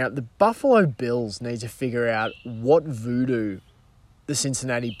something out, the Buffalo Bills need to figure out what voodoo the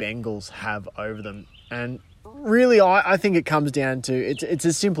Cincinnati Bengals have over them. And really, I think it comes down to, it's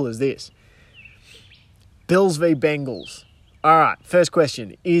as simple as this. Bills v. Bengals. All right, first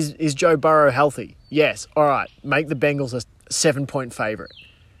question. Is Joe Burrow healthy? Yes. All right, make the Bengals a 7-point favorite.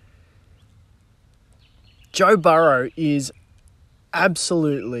 Joe Burrow is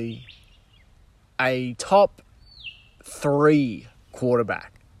absolutely a top 3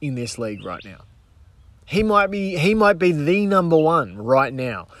 quarterback in this league right now. He might be the number 1 right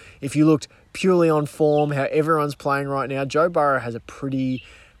now. If you looked purely on form, how everyone's playing right now, Joe Burrow has a pretty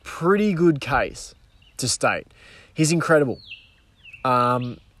good case to state. He's incredible.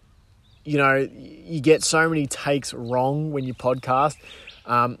 You get so many takes wrong when you podcast.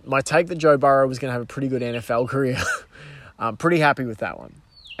 My take that Joe Burrow was going to have a pretty good NFL career, I'm pretty happy with that one.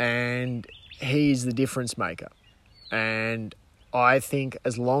 And he's the difference maker. And I think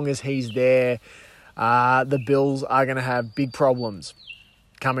as long as he's there, the Bills are going to have big problems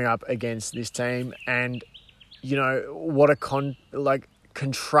coming up against this team. And, what a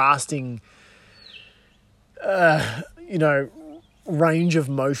contrasting, range of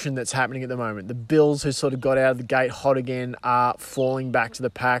motion that's happening at the moment. The Bills, who sort of got out of the gate hot again, are falling back to the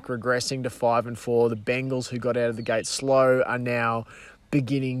pack, regressing to 5-4. The Bengals, who got out of the gate slow, are now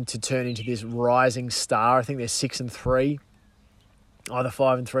beginning to turn into this rising star. I think they're 6-3, either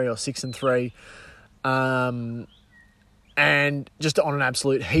 5-3 or 6-3, and just on an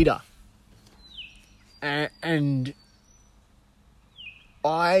absolute heater. And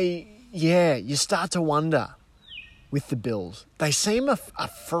you start to wonder with the Bills. They seem a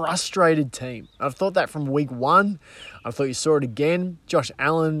frustrated team. I've thought that from week 1. I thought you saw it again. Josh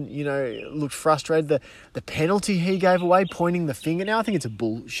Allen, looked frustrated. The penalty he gave away, pointing the finger. Now, I think it's a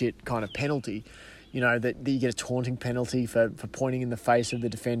bullshit kind of penalty. That you get a taunting penalty for pointing in the face of the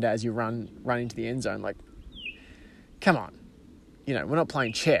defender as you run into the end zone. Come on. We're not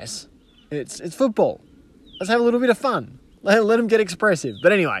playing chess. It's football. Let's have a little bit of fun. Let them get expressive.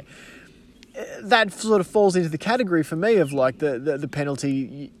 But anyway, that sort of falls into the category for me of the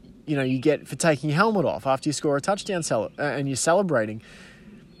penalty you get for taking your helmet off after you score a touchdown and you're celebrating.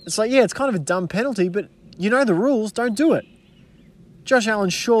 It's it's kind of a dumb penalty, but the rules, don't do it. Josh Allen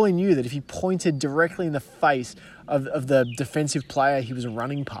surely knew that if he pointed directly in the face of the defensive player he was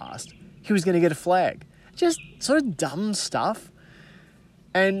running past, he was going to get a flag. Just sort of dumb stuff.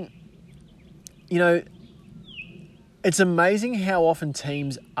 And, it's amazing how often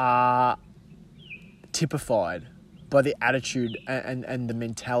teams are typified by the attitude and the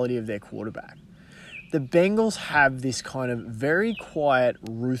mentality of their quarterback. The Bengals have this kind of very quiet,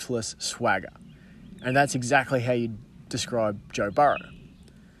 ruthless swagger. And that's exactly how you describe Joe Burrow.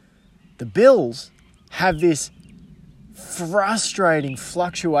 The Bills have this frustrating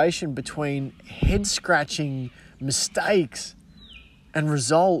fluctuation between head-scratching mistakes and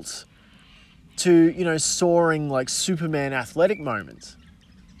results to, soaring Superman athletic moments.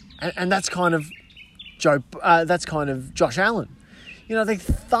 And that's kind of Josh Allen. They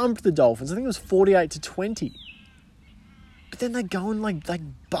thumped the Dolphins. I think it was 48-20. But then they go and they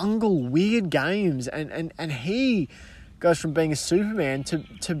bungle weird games, and he goes from being a Superman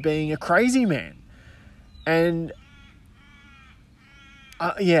to being a crazy man. And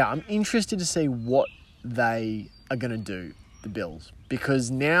I'm interested to see what they are going to do, the Bills.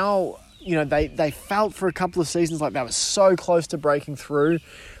 Because now, they felt for a couple of seasons like they were so close to breaking through.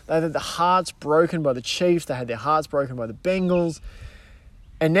 They had their hearts broken by the Chiefs. They had their hearts broken by the Bengals.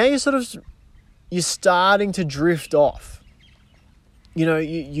 And now you're starting to drift off. If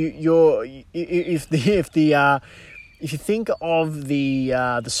you think of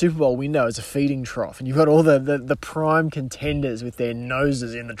the Super Bowl window as a feeding trough, and you've got all the prime contenders with their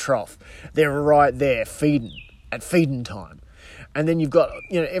noses in the trough, they're right there feeding at feeding time, and then you've got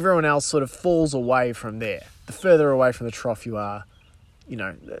everyone else sort of falls away from there. The further away from the trough you are,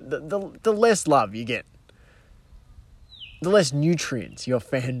 the less love you get, the less nutrients your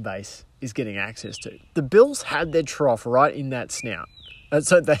fan base is getting access to. The Bills had their trough right in that snout.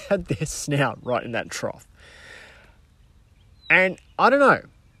 So they had their snout right in that trough. And I don't know.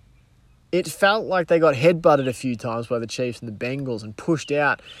 It felt like they got headbutted a few times by the Chiefs and the Bengals and pushed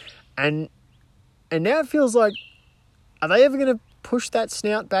out. And now it feels like, are they ever going to push that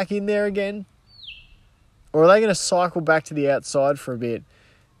snout back in there again? Or are they going to cycle back to the outside for a bit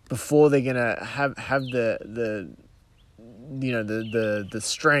before they're going to have the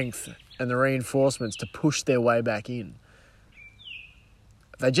strength and the reinforcements to push their way back in?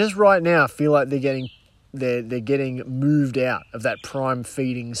 They just right now feel like they're getting moved out of that prime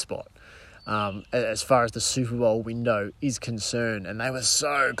feeding spot as far as the Super Bowl window is concerned. And they were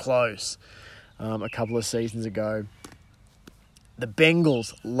so close a couple of seasons ago. The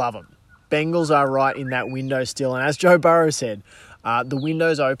Bengals love them. Bengals are right in that window still. And as Joe Burrow said, the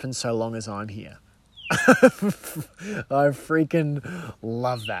window's open so long as I'm here. I freaking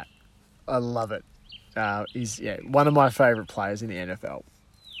love that. I love it. He's one of my favourite players in the NFL.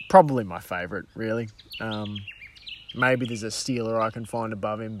 Probably my favourite, really. Maybe there's a Steeler I can find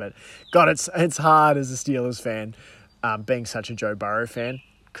above him, but God, it's hard as a Steelers fan, being such a Joe Burrow fan,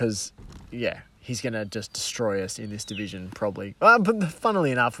 because he's going to just destroy us in this division, probably. But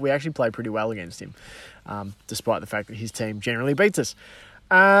funnily enough, we actually play pretty well against him, despite the fact that his team generally beats us.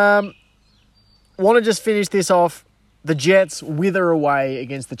 Want to just finish this off. The Jets wither away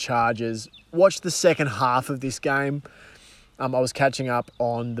against the Chargers. Watch the second half of this game. I was catching up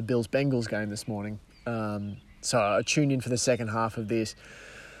on the Bills-Bengals game this morning. So I tuned in for the second half of this.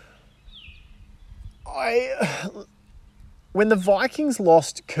 When the Vikings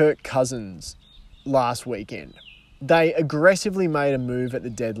lost Kirk Cousins last weekend, they aggressively made a move at the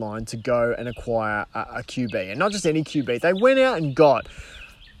deadline to go and acquire a QB. And not just any QB. They went out and got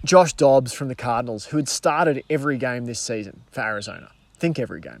Josh Dobbs from the Cardinals, who had started every game this season for Arizona. Think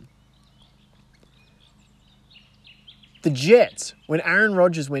every game. The Jets, when Aaron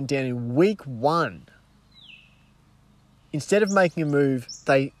Rodgers went down in week 1, instead of making a move,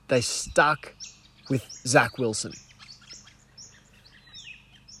 they stuck with Zach Wilson.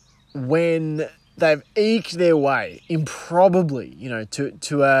 When they've eked their way, improbably,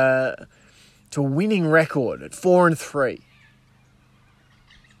 to a winning record at 4-3.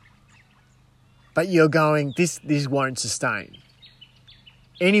 But you're going, this won't sustain.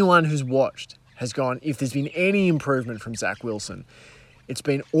 Anyone who's watched has gone, if there's been any improvement from Zach Wilson, it's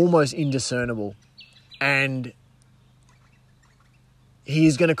been almost indiscernible. And he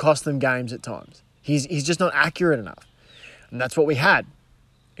is going to cost them games at times. He's just not accurate enough. And that's what we had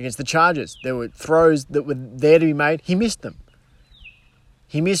against the Chargers. There were throws that were there to be made. He missed them.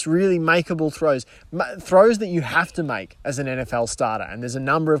 He missed really makeable throws. Throws that you have to make as an NFL starter. And there's a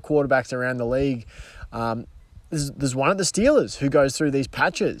number of quarterbacks around the league. There's one at the Steelers who goes through these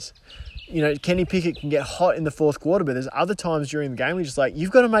patches. Kenny Pickett can get hot in the fourth quarter, but there's other times during the game where you're just like,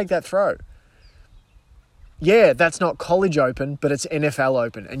 you've got to make that throw. Yeah, that's not college open, but it's NFL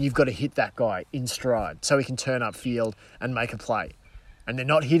open, and you've got to hit that guy in stride so he can turn up field and make a play. And they're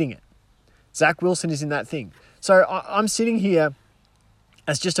not hitting it. Zach Wilson is in that thing. So I'm sitting here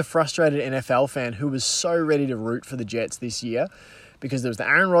as just a frustrated NFL fan who was so ready to root for the Jets this year because there was the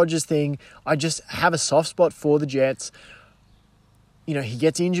Aaron Rodgers thing. I just have a soft spot for the Jets. He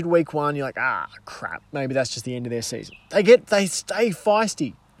gets injured week 1. You're like, crap. Maybe that's just the end of their season. They stay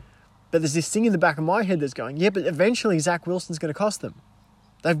feisty. But there's this thing in the back of my head that's going, but eventually Zach Wilson's going to cost them.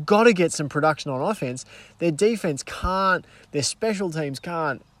 They've got to get some production on offense. Their defense can't, their special teams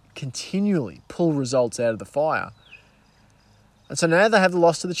can't continually pull results out of the fire. And so now they have the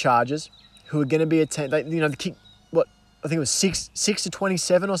loss to the Chargers, who are going to be a team, the kick, I think it was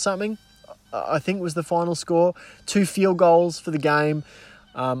 6-27 or something. I think was the final score. 2 field goals for the game,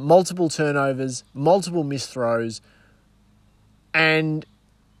 multiple turnovers, multiple missed throws. And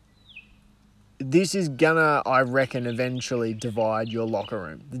this is gonna, I reckon, eventually divide your locker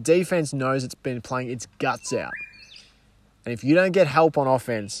room. The defense knows it's been playing its guts out. And if you don't get help on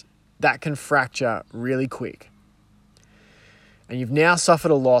offense, that can fracture really quick. And you've now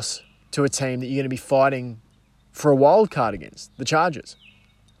suffered a loss to a team that you're going to be fighting for a wild card against, the Chargers.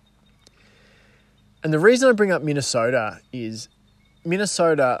 And the reason I bring up Minnesota is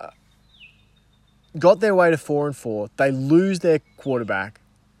Minnesota got their way to 4-4. They lose their quarterback,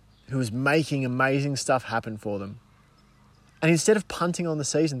 who was making amazing stuff happen for them. And instead of punting on the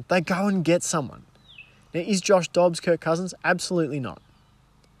season, they go and get someone. Now, is Josh Dobbs Kirk Cousins? Absolutely not.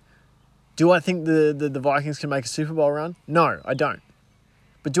 Do I think the Vikings can make a Super Bowl run? No, I don't.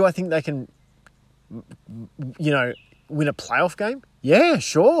 But do I think they can, win a playoff game? Yeah,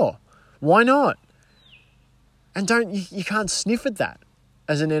 sure. Why not? And you can't sniff at that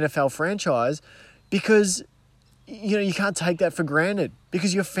as an NFL franchise because, you can't take that for granted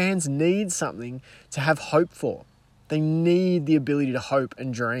because your fans need something to have hope for. They need the ability to hope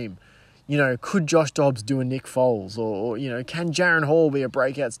and dream. Could Josh Dobbs do a Nick Foles? Or can Jaron Hall be a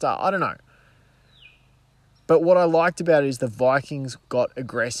breakout star? I don't know. But what I liked about it is the Vikings got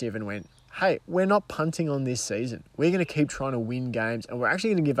aggressive and went, hey, we're not punting on this season. We're going to keep trying to win games, and we're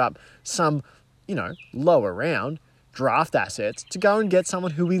actually going to give up some, lower round draft assets to go and get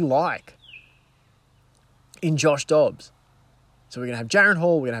someone who we like in Josh Dobbs. So we're going to have Jaron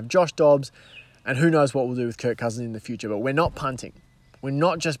Hall, we're going to have Josh Dobbs, and who knows what we'll do with Kirk Cousins in the future. But we're not punting. We're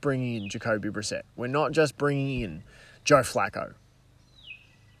not just bringing in Jacoby Brissett. We're not just bringing in Joe Flacco.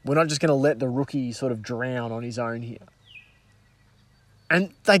 We're not just going to let the rookie sort of drown on his own here.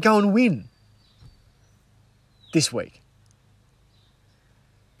 And they go and win this week.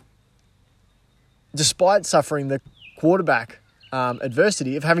 Despite suffering the quarterback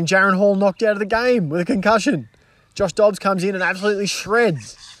adversity of having Jaron Hall knocked out of the game with a concussion. Josh Dobbs comes in and absolutely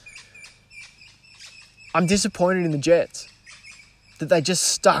shreds. I'm disappointed in the Jets that they just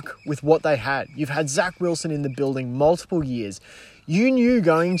stuck with what they had. You've had Zach Wilson in the building multiple years. You knew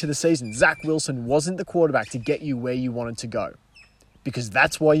going into the season, Zach Wilson wasn't the quarterback to get you where you wanted to go because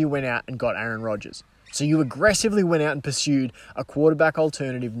that's why you went out and got Aaron Rodgers. So you aggressively went out and pursued a quarterback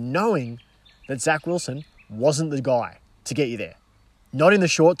alternative knowing that Zach Wilson wasn't the guy to get you there. Not in the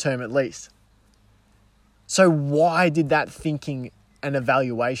short term, at least. So why did that thinking and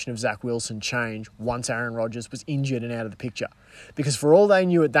evaluation of Zach Wilson change once Aaron Rodgers was injured and out of the picture? Because for all they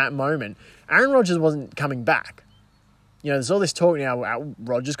knew at that moment, Aaron Rodgers wasn't coming back. There's all this talk now,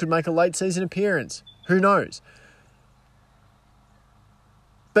 Rodgers could make a late season appearance. Who knows?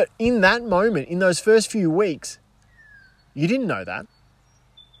 But in that moment, in those first few weeks, you didn't know that.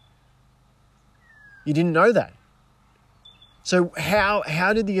 You didn't know that. So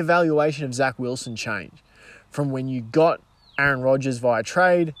how did the evaluation of Zach Wilson change from when you got Aaron Rodgers via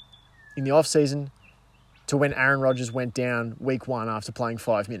trade in the offseason to when Aaron Rodgers went down week 1 after playing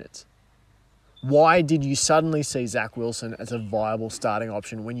 5 minutes? Why did you suddenly see Zach Wilson as a viable starting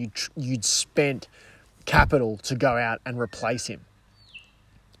option when you'd spent capital to go out and replace him?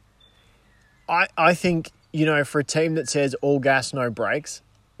 I think, for a team that says all gas, no brakes,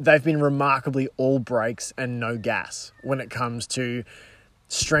 they've been remarkably all brakes and no gas when it comes to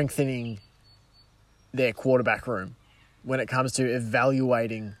strengthening their quarterback room, when it comes to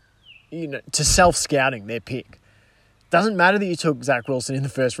evaluating, to self-scouting their pick. Doesn't matter that you took Zach Wilson in the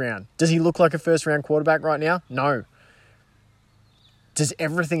first round. Does he look like a first-round quarterback right now? No. Does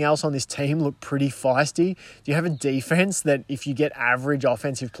everything else on this team look pretty feisty? Do you have a defense that if you get average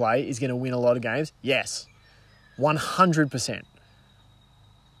offensive play is going to win a lot of games? Yes. 100%.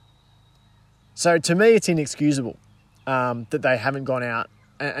 So to me, it's inexcusable that they haven't gone out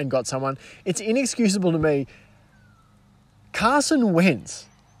and got someone. It's inexcusable to me. Carson Wentz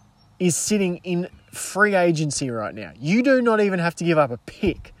is sitting in free agency right now. You do not even have to give up a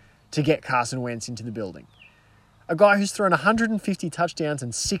pick to get Carson Wentz into the building. A guy who's thrown 150 touchdowns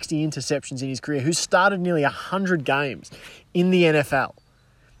and 60 interceptions in his career, who's started nearly 100 games in the NFL.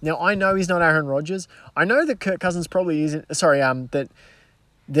 Now, I know he's not Aaron Rodgers. I know that Kirk Cousins probably isn't...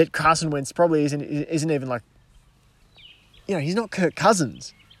 that Carson Wentz probably isn't even like... he's not Kirk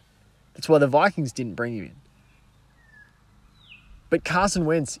Cousins. That's why the Vikings didn't bring him in. But Carson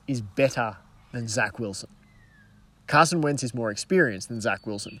Wentz is better than Zach Wilson. Carson Wentz is more experienced than Zach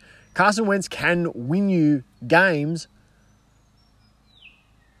Wilson. Carson Wentz can win you games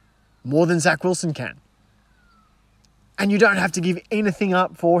more than Zach Wilson can. And you don't have to give anything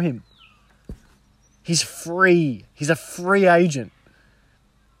up for him. He's free. He's a free agent.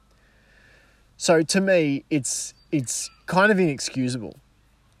 So to me, it's kind of inexcusable.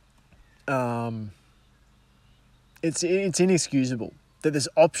 It's inexcusable that there's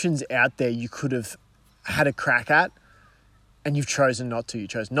options out there you could have had a crack at and you've chosen not to. You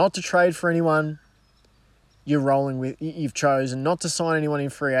chose not to trade for anyone. You've chosen not to sign anyone in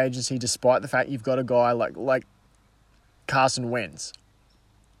free agency despite the fact you've got a guy like Carson Wentz.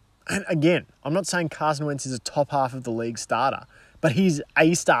 And again, I'm not saying Carson Wentz is a top half of the league starter, but he's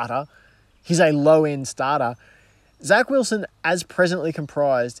a starter. He's a low-end starter. Zach Wilson, as presently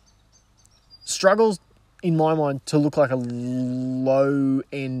comprised, struggles, in my mind, to look like a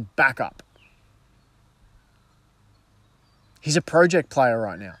low-end backup. He's a project player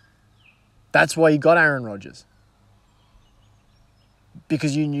right now. That's why you got Aaron Rodgers.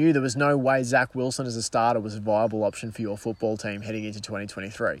 Because you knew there was no way Zach Wilson as a starter was a viable option for your football team heading into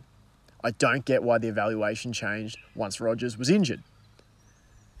 2023. I don't get why the evaluation changed once Rodgers was injured.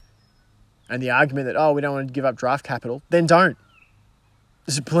 And the argument that, we don't want to give up draft capital, then don't.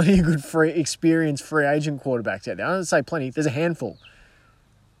 There's plenty of good experienced free agent quarterbacks out there. I don't say plenty, there's a handful.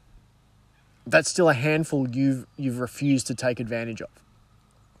 That's still a handful you've refused to take advantage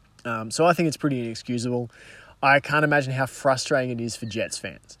of. So I think it's pretty inexcusable. I can't imagine how frustrating it is for Jets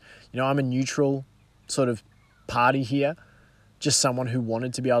fans. I'm a neutral sort of party here, just someone who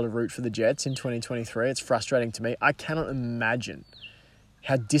wanted to be able to root for the Jets in 2023. It's frustrating to me. I cannot imagine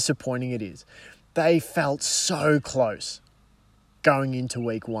how disappointing it is. They felt so close going into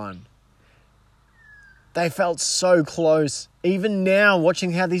week 1. They felt so close. Even now,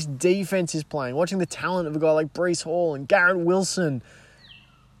 watching how this defense is playing, watching the talent of a guy like Breece Hall and Garrett Wilson,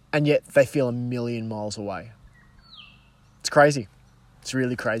 and yet they feel a million miles away. It's crazy. It's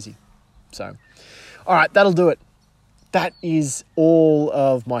really crazy. So, all right, that'll do it. That is all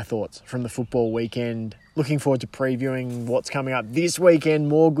of my thoughts from the football weekend. Looking forward to previewing what's coming up this weekend.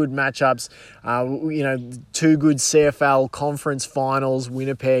 More good matchups. 2 good CFL conference finals.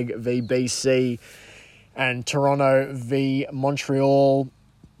 Winnipeg v BC and Toronto v Montreal.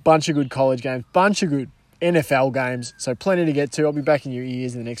 Bunch of good college games. Bunch of good NFL games. So plenty to get to. I'll be back in your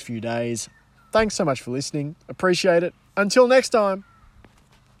ears in the next few days. Thanks so much for listening. Appreciate it. Until next time.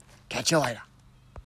 Catch you later.